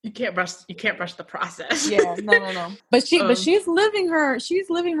album. You can't rush the process. Yeah, no. But she's living her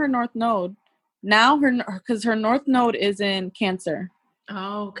North Node now. Because her North Node is in Cancer.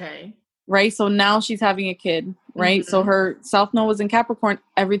 Oh, okay. Right. So now she's having a kid. Right. Mm-hmm. So her South Node was in Capricorn.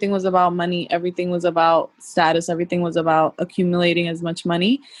 Everything was about money. Everything was about status. Everything was about accumulating as much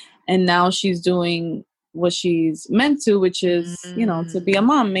money. And now she's doing what she's meant to, which is, you know, to be a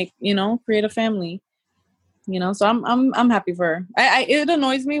mom, create a family. You know, so I'm happy for her. It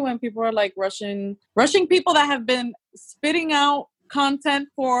annoys me when people are like rushing people that have been spitting out content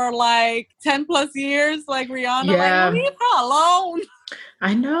for like 10 plus years, like Rihanna. Yeah. Like, leave her alone.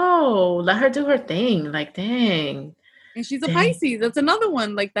 I know. Let her do her thing. Like, dang. And she's a Pisces. That's another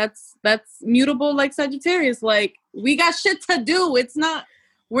one. Like that's mutable, like Sagittarius. Like we got shit to do.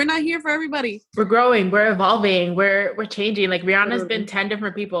 We're not here for everybody. We're growing. We're evolving. We're changing. Like Rihanna's been 10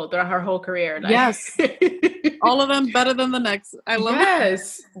 different people throughout her whole career. Like, yes. All of them better than the next. I love it.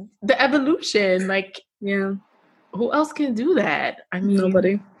 Yes. The evolution. Like, yeah. Who else can do that? I mean,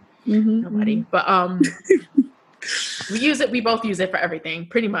 nobody. Mm-hmm, nobody. Mm-hmm. But we both use it for everything.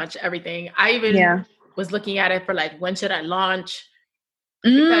 Pretty much everything. I even was looking at it for like, when should I launch?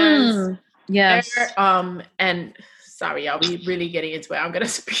 Because yes. And sorry, y'all, we really getting into it. I'm going to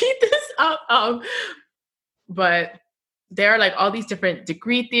speed this up. But there are like all these different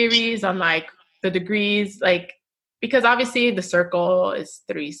degree theories on like the degrees, like, because obviously the circle is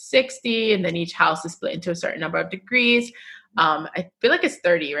 360 and then each house is split into a certain number of degrees. I feel like it's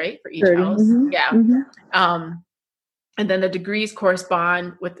 30, right? For each 30. house. Mm-hmm. Yeah. Mm-hmm. And then the degrees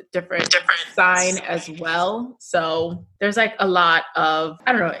correspond with different sign as well. So there's like a lot of,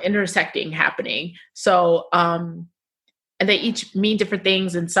 I don't know, intersecting happening. So, and they each mean different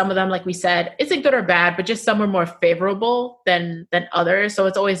things. And some of them, like we said, isn't good or bad, but just some are more favorable than others. So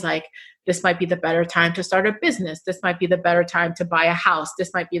it's always like, this might be the better time to start a business. This might be the better time to buy a house.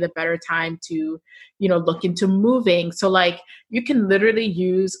 This might be the better time to, look into moving. So like you can literally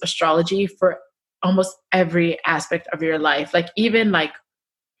use astrology for almost every aspect of your life. Like even like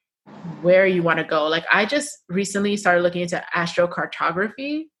where you want to go. Like I just recently started looking into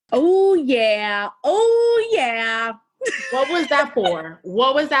astrocartography. Oh yeah. What was that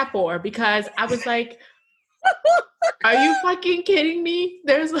for? Because I was like, are you fucking kidding me?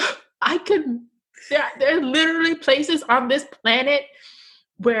 There are literally places on this planet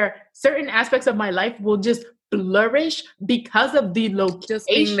where certain aspects of my life will just flourish because of the location. Just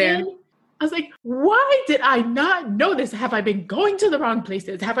being there. I was like, why did I not know this? Have I been going to the wrong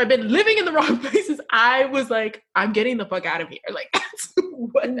places? Have I been living in the wrong places? I was like, I'm getting the fuck out of here. Like,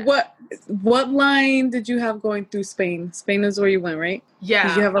 what line did you have going through Spain? Spain is where you went, right? Yeah.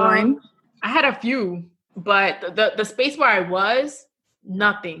 Did you have a line? I had a few, but the space where I was,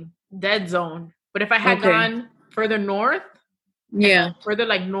 nothing. Dead zone. But if I had gone further north, further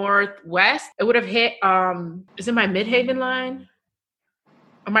like northwest, it would have hit is it my Midhaven line?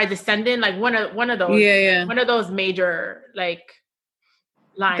 Or my descendant? Like one of those. Yeah. One of those major like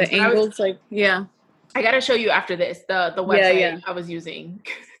lines. The angles, I gotta show you after this the website I was using.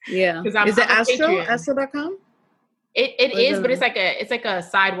 Yeah. Is it astro.com? It is, but it's like a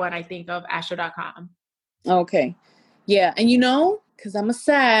side one, I think, of astro.com. Okay. Yeah. And because I'm a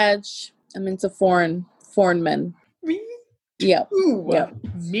Sag, I'm into foreign men. Me? Yeah.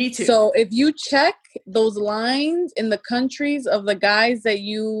 Me too. So if you check those lines in the countries of the guys that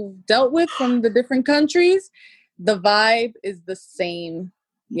you dealt with from the different countries, the vibe is the same.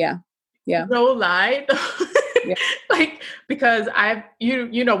 Yeah. No lie. Like, because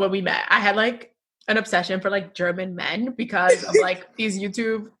when we met, I had like an obsession for like German men because of like these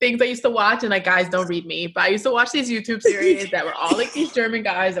YouTube things I used to watch, and like guys don't read me, but I used to watch these YouTube series that were all like these German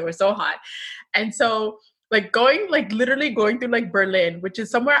guys that were so hot. And so like literally going through like Berlin, which is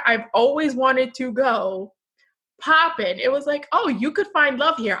somewhere I've always wanted to go, popping. It was like, oh, you could find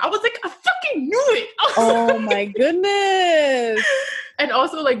love here. I was like, I fucking knew it. Oh my goodness. And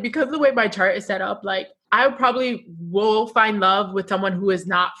also like because of the way my chart is set up, like I probably will find love with someone who is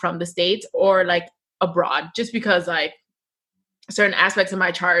not from the States or like abroad, just because like certain aspects of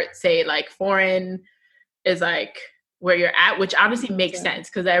my chart say like foreign is like where you're at, which honestly makes sense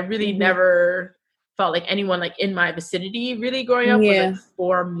because I really never felt like anyone like in my vicinity really growing up was like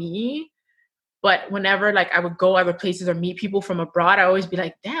for me. But whenever like I would go other places or meet people from abroad, I always be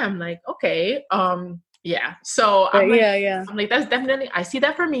like, damn, like, okay. Yeah. So I'm like, that's definitely, I see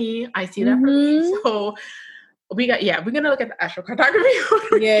that for me. I see that for me. So we're gonna look at the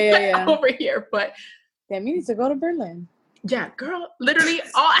astrocartography over here. But that means to go to Berlin. Yeah, girl, literally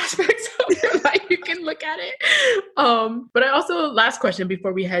all aspects of your life, you can look at it. But I also, last question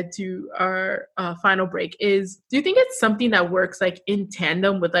before we head to our final break is, do you think it's something that works like in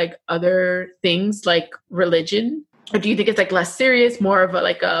tandem with like other things like religion? Or do you think it's like less serious, more of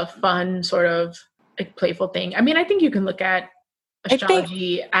like a fun sort of like playful thing? I mean, I think you can look at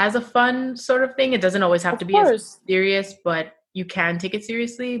astrology as a fun sort of thing. It doesn't always have to be as serious, but you can take it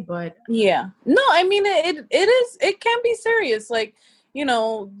seriously. But no, I mean it can be serious. Like, you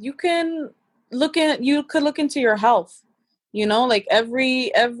know, you could look into your health, you know, like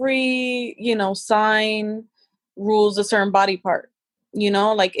every you know, sign rules a certain body part, you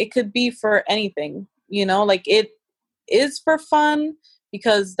know, like it could be for anything, you know, like it is for fun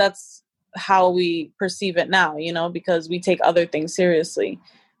because that's how we perceive it now, you know, because we take other things seriously,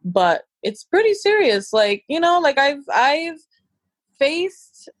 but it's pretty serious. Like, you know, like I've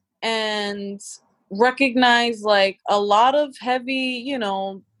faced and recognized like a lot of heavy, you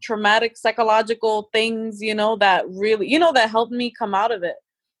know, traumatic psychological things, you know, that really, you know, that helped me come out of it,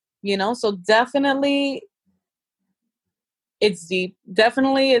 you know. So definitely it's deep,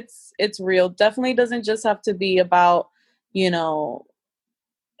 definitely it's real, definitely doesn't just have to be about, you know,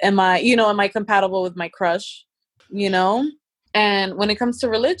 am I compatible with my crush, you know. And when it comes to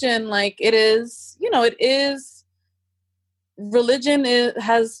religion, like it is, you know, religion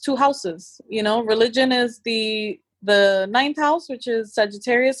has two houses, you know. Religion is the ninth house, which is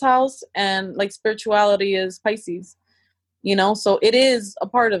Sagittarius house, and like spirituality is Pisces, you know. So it is a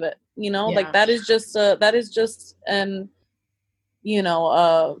part of it, you know. Like that is just an, you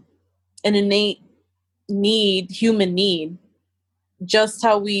know, an innate need, human need. Just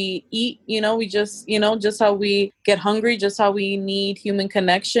how we eat, you know, we just, you know, just how we get hungry, just how we need human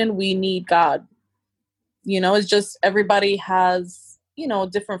connection, we need God. You know, it's just everybody has, you know,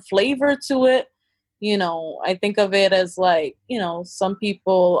 different flavor to it. You know, I think of it as like, you know, some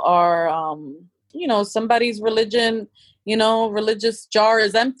people are, you know, somebody's religion, you know, religious jar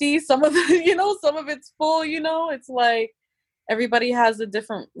is empty. Some of the, you know, some of it's full, you know. It's like everybody has a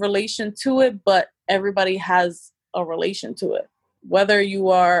different relation to it, but everybody has a relation to it. Whether you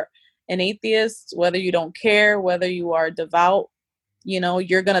are an atheist, whether you don't care, whether you are devout, you know,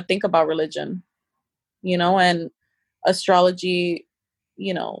 you're going to think about religion, you know. And astrology,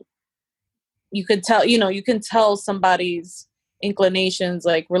 you know, you can tell somebody's inclinations,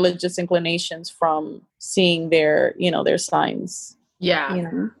 like religious inclinations, from seeing their, you know, their signs. Yeah. You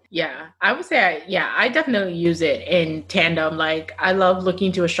know? Yeah. I would say, I definitely use it in tandem. Like I love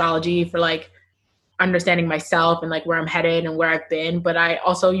looking to astrology for like understanding myself and like where I'm headed and where I've been, but I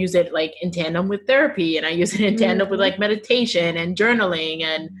also use it like in tandem with therapy, and I use it in tandem with like meditation and journaling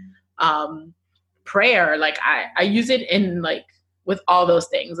and prayer. Like I use it in like with all those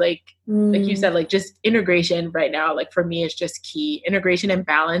things. Like you said, like just integration right now, like for me is just key. Integration and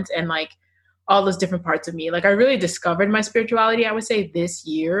balance and like all those different parts of me. Like I really discovered my spirituality, I would say this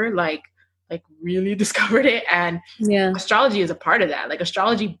year, like really discovered it. And astrology is a part of that. Like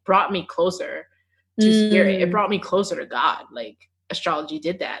astrology brought me closer to spirit. It brought me closer to God. Like astrology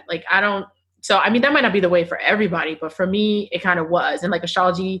did that. Like so I mean that might not be the way for everybody, but for me it kind of was. And like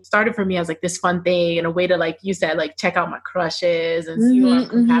astrology started for me as like this fun thing and a way to, like you said, like check out my crushes and see who I'm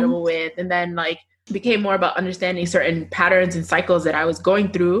compatible with. And then like became more about understanding certain patterns and cycles that I was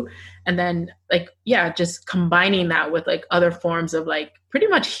going through. And then like, just combining that with like other forms of like pretty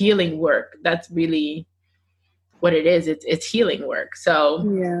much healing work. That's really what it is. It's healing work.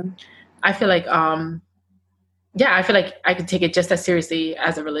 So I feel like, I feel like I could take it just as seriously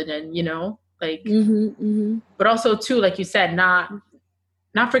as a religion, you know, like, but also too, like you said, not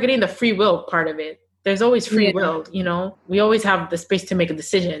forgetting the free will part of it. there's always free will, you know, we always have the space to make a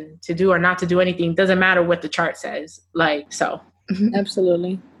decision to do or not to do anything. Doesn't matter what the chart says. Like, so.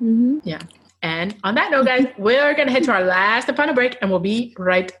 Absolutely. Yeah. And on that note, guys, we're going to head to our last and final break, and we'll be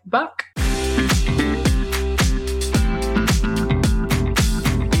right back.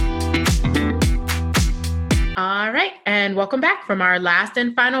 All right. And welcome back from our last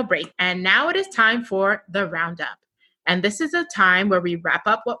and final break. And now it is time for the roundup. And this is a time where we wrap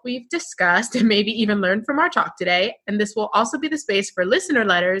up what we've discussed and maybe even learn from our talk today. And this will also be the space for listener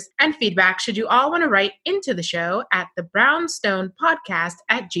letters and feedback should you all want to write into the show at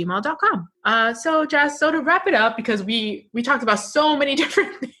thebrownstone.podcast@gmail.com. So Jazz, so to wrap it up, because we talked about so many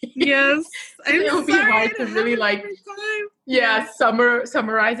different things. Yes. It would be hard to really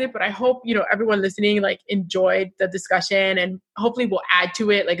summarize it. But I hope, you know, everyone listening like enjoyed the discussion, and hopefully we'll add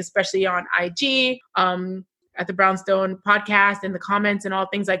to it, like especially on IG. At the Brownstone podcast in the comments and all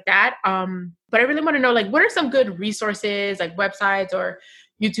things like that. But I really want to know, like, what are some good resources, like websites or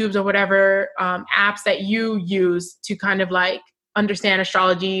YouTubes or whatever apps that you use to kind of like understand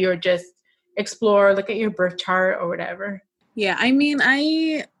astrology or just explore, look at your birth chart or whatever? Yeah, I mean,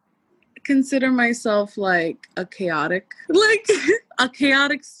 I consider myself like a chaotic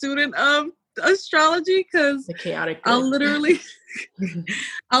student of astrology, because I'll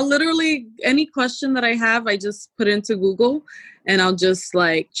literally any question that I have, I just put into Google and I'll just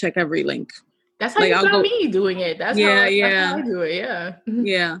like check every link. That's how like, you got me doing it. That's how I do it. Yeah.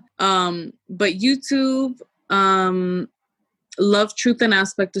 Yeah. But YouTube, love Truth and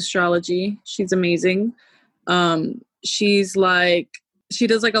Aspect Astrology. She's amazing. She's like, she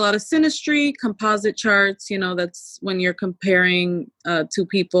does like a lot of synastry, composite charts, you know, that's when you're comparing two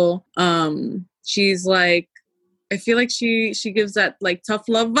people. She's like, I feel like she gives that like tough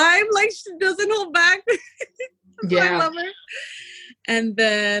love vibe, like she doesn't hold back. Yeah. I love her. And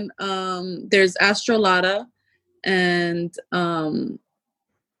then there's Astrolata, and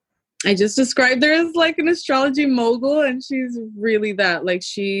I just described her as like an astrology mogul, and she's really that. Like,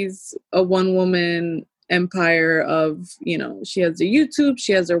 she's a one-woman empire of, you know, she has a YouTube,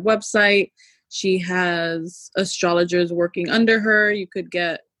 she has her website, she has astrologers working under her. You could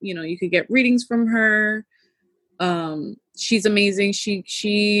get readings from her. She's amazing.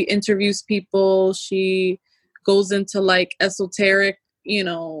 She interviews people. She goes into like esoteric, you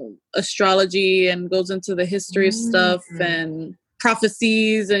know, astrology, and goes into the history of stuff and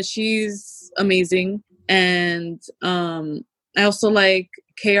prophecies, and she's amazing. And I also like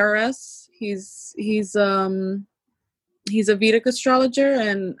KRS. He's a Vedic astrologer,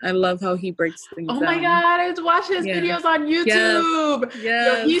 and I love how he breaks things down. Oh my God, I was watching his videos on YouTube.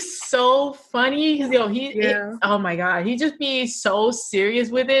 Yes. Yo, he's so funny. Oh my God, he just be so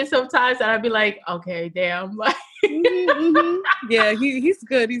serious with it sometimes, and I'd be like, okay, damn. Like, yeah, he's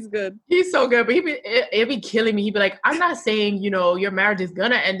good. He's good. He's so good, but it'd be killing me. He'd be like, I'm not saying, you know, your marriage is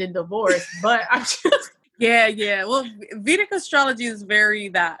gonna end in divorce, but I'm just... Yeah. Well, Vedic astrology is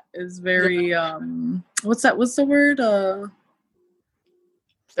very what's the word?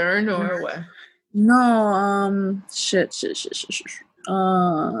 Stern or what? No, shit.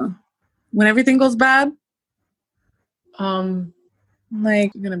 When everything goes bad.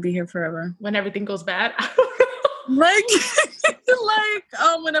 Like, you're gonna be here forever. When everything goes bad. Like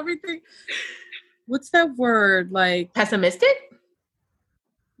when everything. What's that word? Like, pessimistic?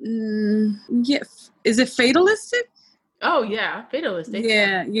 Yeah. Is it fatalistic? Oh yeah, fatalistic.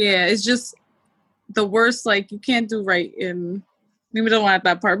 Yeah. It's just the worst. Like, you can't do right in. Maybe don't want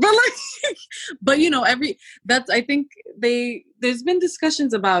that part, but like, but you know, I think there's been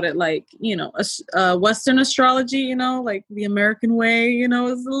discussions about it. Like, you know, Western astrology, you know, like the American way, you know,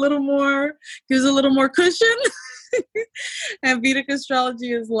 gives a little more cushion. And Vedic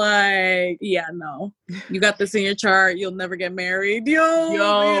astrology is like, yeah, no, you got this in your chart, you'll never get married. Yo, you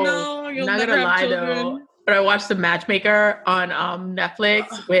know, you'll not never gonna lie children. though. But I watched The Matchmaker on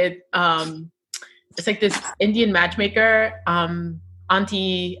Netflix with it's like this Indian matchmaker,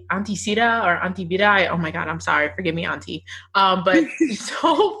 Auntie Sita or Auntie Vida. Oh my God, I'm sorry, forgive me, Auntie. But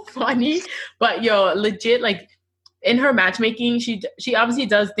so funny. But yo, legit, like in her matchmaking, she obviously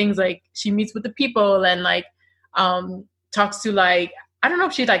does things like she meets with the people and like talks to, like, I don't know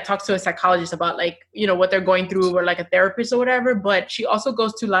if she like talks to a psychologist about like, you know, what they're going through, or like a therapist or whatever, but she also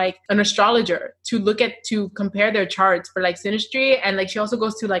goes to like an astrologer to compare their charts for like synastry. And like, she also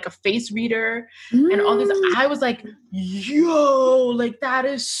goes to like a face reader and all this. I was like, yo, like that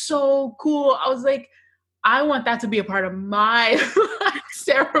is so cool. I was like, I want that to be a part of my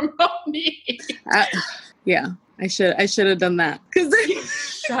ceremony. Yeah, I should have done that.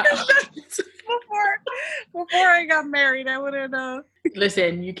 Shut up. before I got married, I wouldn't know.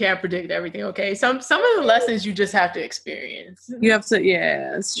 Listen, you can't predict everything, okay? Some of the lessons you just have to experience. You have to,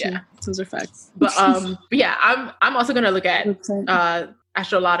 yeah, it's true. Yeah. Those are facts. But yeah, I'm also gonna look at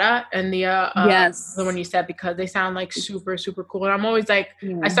Astrolata and the one you said, because they sound like super, super cool. And I'm always like,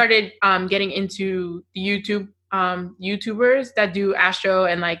 I started getting into the YouTubers that do astro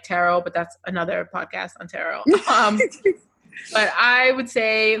and like tarot, but that's another podcast on tarot. But I would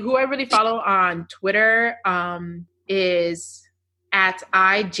say who I really follow on Twitter is at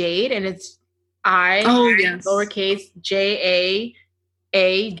iJade, and it's lowercase JAADEE.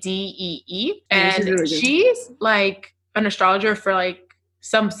 And really she's like an astrologer for like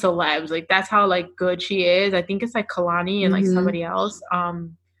some celebs. Like that's how like good she is. I think it's like Kalani and like somebody else.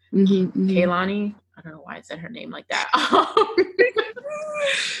 Kaylani. I don't know why I said her name like that.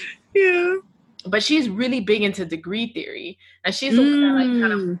 Yeah. But she's really big into degree theory, and she's the one that like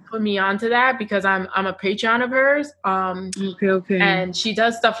kind of put me onto that, because I'm a Patreon of hers. Okay. And she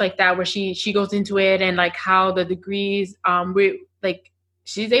does stuff like that where she goes into it, and like how the degrees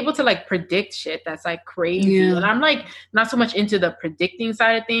she's able to like predict shit that's like crazy. And I'm like not so much into the predicting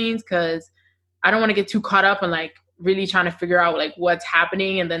side of things, because I don't want to get too caught up in like really trying to figure out like what's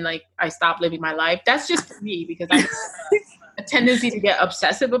happening, and then like I stop living my life. That's just for me, because I have a tendency to get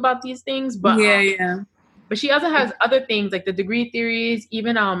obsessive about these things. But but she also has other things like the degree theories.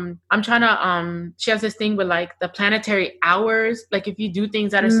 Even I'm trying to she has this thing with like the planetary hours. Like if you do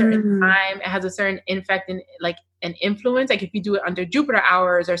things at a certain time, it has a certain effect and like an influence. Like if you do it under Jupiter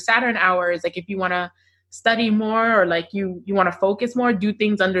hours or Saturn hours, like if you want to study more, or like you want to focus more,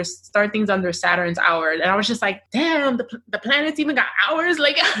 start things under Saturn's hours. And I was just like, damn, the planets even got hours.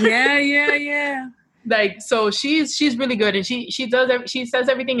 Like yeah. Like, so she's really good, and she says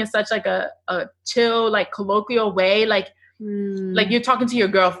everything in such like a chill, like colloquial way, like you're talking to your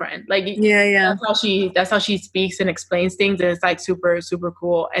girlfriend. Like that's how she speaks and explains things, and it's like super, super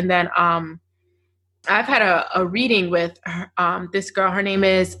cool. And then I've had a reading with her, this girl. Her name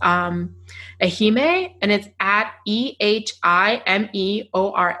is Ehime, and it's at EHIMEORA,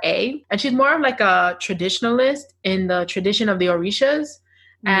 and she's more of like a traditionalist in the tradition of the Orishas,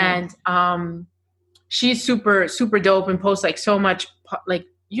 and she's super, super dope and posts like so much, like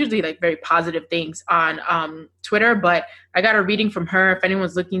usually like very positive things on Twitter. But I got a reading from her if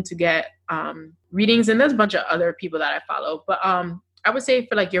anyone's looking to get readings. And there's a bunch of other people that I follow. But I would say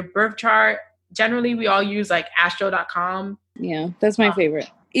for like your birth chart, generally we all use like astro.com. Yeah, that's my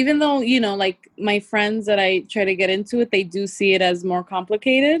favorite. Even though, you know, like my friends that I try to get into it, they do see it as more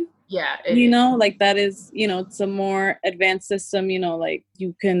complicated. Yeah. Like that is, it's a more advanced system, like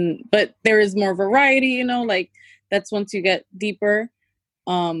you can, but there is more variety, like that's once you get deeper.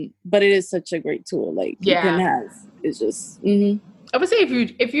 But it is such a great tool. Like you can have, it's just, I would say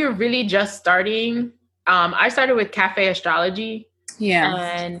if you're really just starting, I started with Cafe Astrology. Yeah.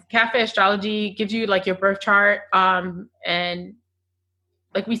 And Cafe Astrology gives you like your birth chart. And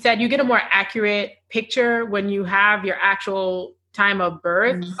like we said, you get a more accurate picture when you have your actual time of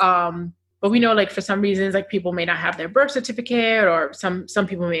birth. But we know like for some reasons, like people may not have their birth certificate, or some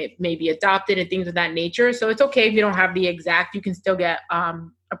people may be adopted and things of that nature. So it's okay if you don't have the exact, you can still get a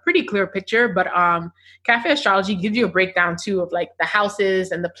pretty clear picture. But Cafe Astrology gives you a breakdown too of like the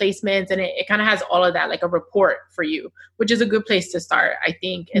houses and the placements, and it kind of has all of that, like a report for you, which is a good place to start, I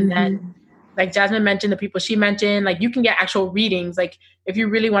think. And then like Jazmine mentioned, the people she mentioned, like you can get actual readings. Like if you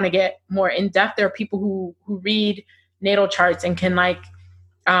really want to get more in depth, there are people who read natal charts and can like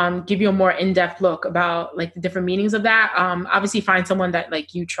give you a more in-depth look about like the different meanings of that. Obviously find someone that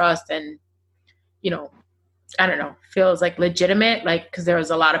like you trust and, I don't know, feels like legitimate, like, because there's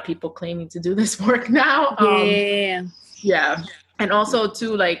a lot of people claiming to do this work now. Yeah. And also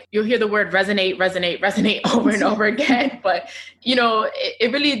too, like you'll hear the word resonate over and over again. But,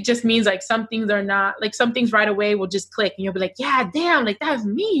 it really just means like some things are not, like some things right away will just click and you'll be like, yeah, damn, like that's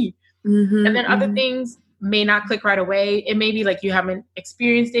me. And then other things may not click right away. It may be like you haven't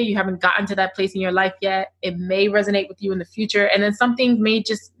experienced it, you haven't gotten to that place in your life yet. It may resonate with you in the future, and then some things may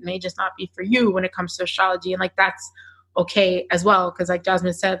just not be for you when it comes to astrology, and like that's okay as well, because like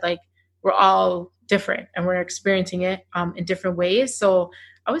Jazmine said, like we're all different and we're experiencing it in different ways. So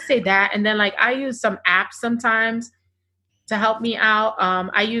I would say that. And then like I use some apps sometimes to help me out.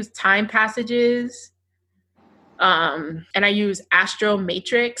 I use Time Passages. And I use Astro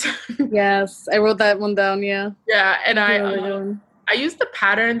Matrix. Yes, I wrote that one down. Yeah. Yeah, and I use the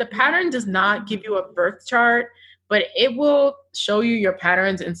pattern. The pattern does not give you a birth chart, but it will show you your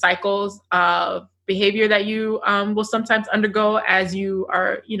patterns and cycles of behavior that you will sometimes undergo as you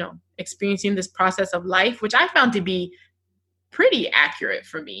are, experiencing this process of life, which I found to be pretty accurate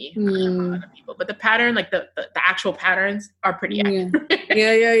for me. I don't know other people, but the pattern, like the actual patterns are pretty accurate.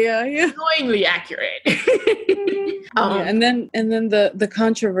 Yeah. Annoyingly accurate. And then the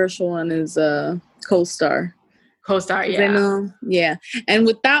controversial one is CoStar. CoStar, yeah. I know, yeah. And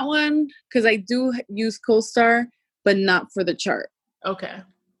with that one, because I do use CoStar, but not for the chart. Okay.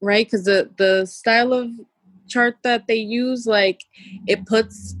 Right? Because the style of chart that they use, like, it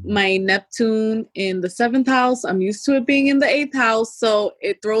puts my Neptune in the 7th house. I'm used to it being in the 8th house, so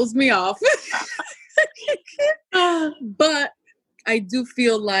it throws me off. But I do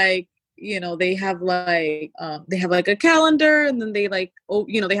feel like, they have like a calendar, and then they like,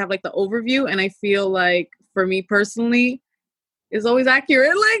 they have like the overview, and I feel like for me personally is always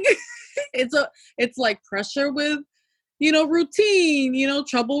accurate. Like it's like pressure with, routine,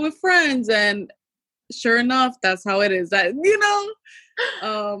 trouble with friends, and sure enough, that's how it is. That,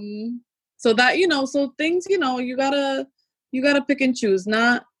 so that, so things, you gotta pick and choose.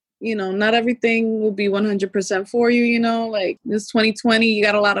 Not everything will be 100% for you, like this 2020, you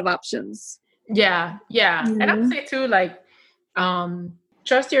got a lot of options. Yeah. And I would say too, like,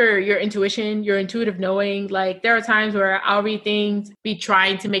 trust your intuition, your intuitive knowing. Like, there are times where I'll read things, be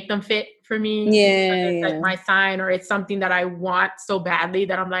trying to make them fit for me. It's like my sign, or it's something that I want so badly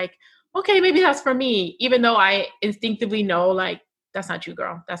that I'm like, okay, maybe that's for me, even though I instinctively know, like, that's not you,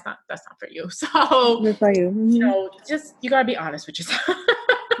 girl. That's not for you. So, that's not you. Just, you gotta be honest with yourself.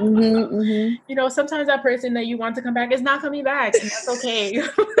 Sometimes that person that you want to come back is not coming back, and that's okay.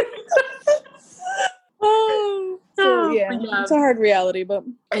 It's a hard reality, but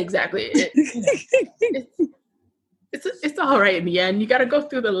exactly. It's all right in the end. You got to go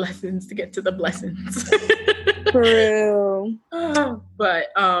through the lessons to get to the blessings. For real. But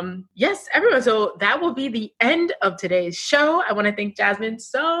yes, everyone. So that will be the end of today's show. I want to thank Jazmine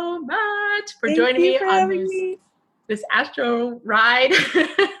so much for joining me on this astro ride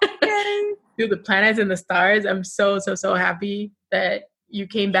through the planets and the stars. I'm so happy that you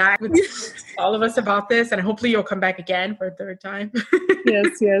came back with all of us about this, and hopefully you'll come back again for a third time.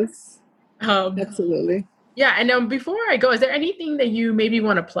 Yes. Absolutely. Yeah, and before I go, is there anything that you maybe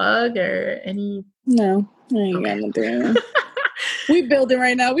want to plug or any? No, I ain't got nothing right now. We building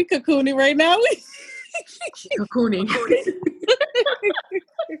right now. We cocooning right now. Cocooning.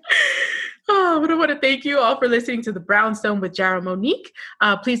 But I want to thank you all for listening to The Brownstone with Jara Monique.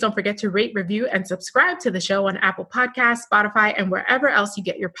 Please don't forget to rate, review, and subscribe to the show on Apple Podcasts, Spotify, and wherever else you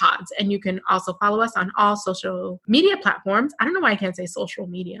get your pods. And you can also follow us on all social media platforms. I don't know why I can't say social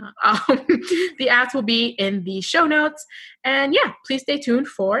media. The ads will be in the show notes. And yeah, please stay tuned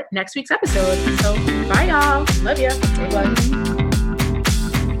for next week's episode. So bye, y'all. Love ya. Bye.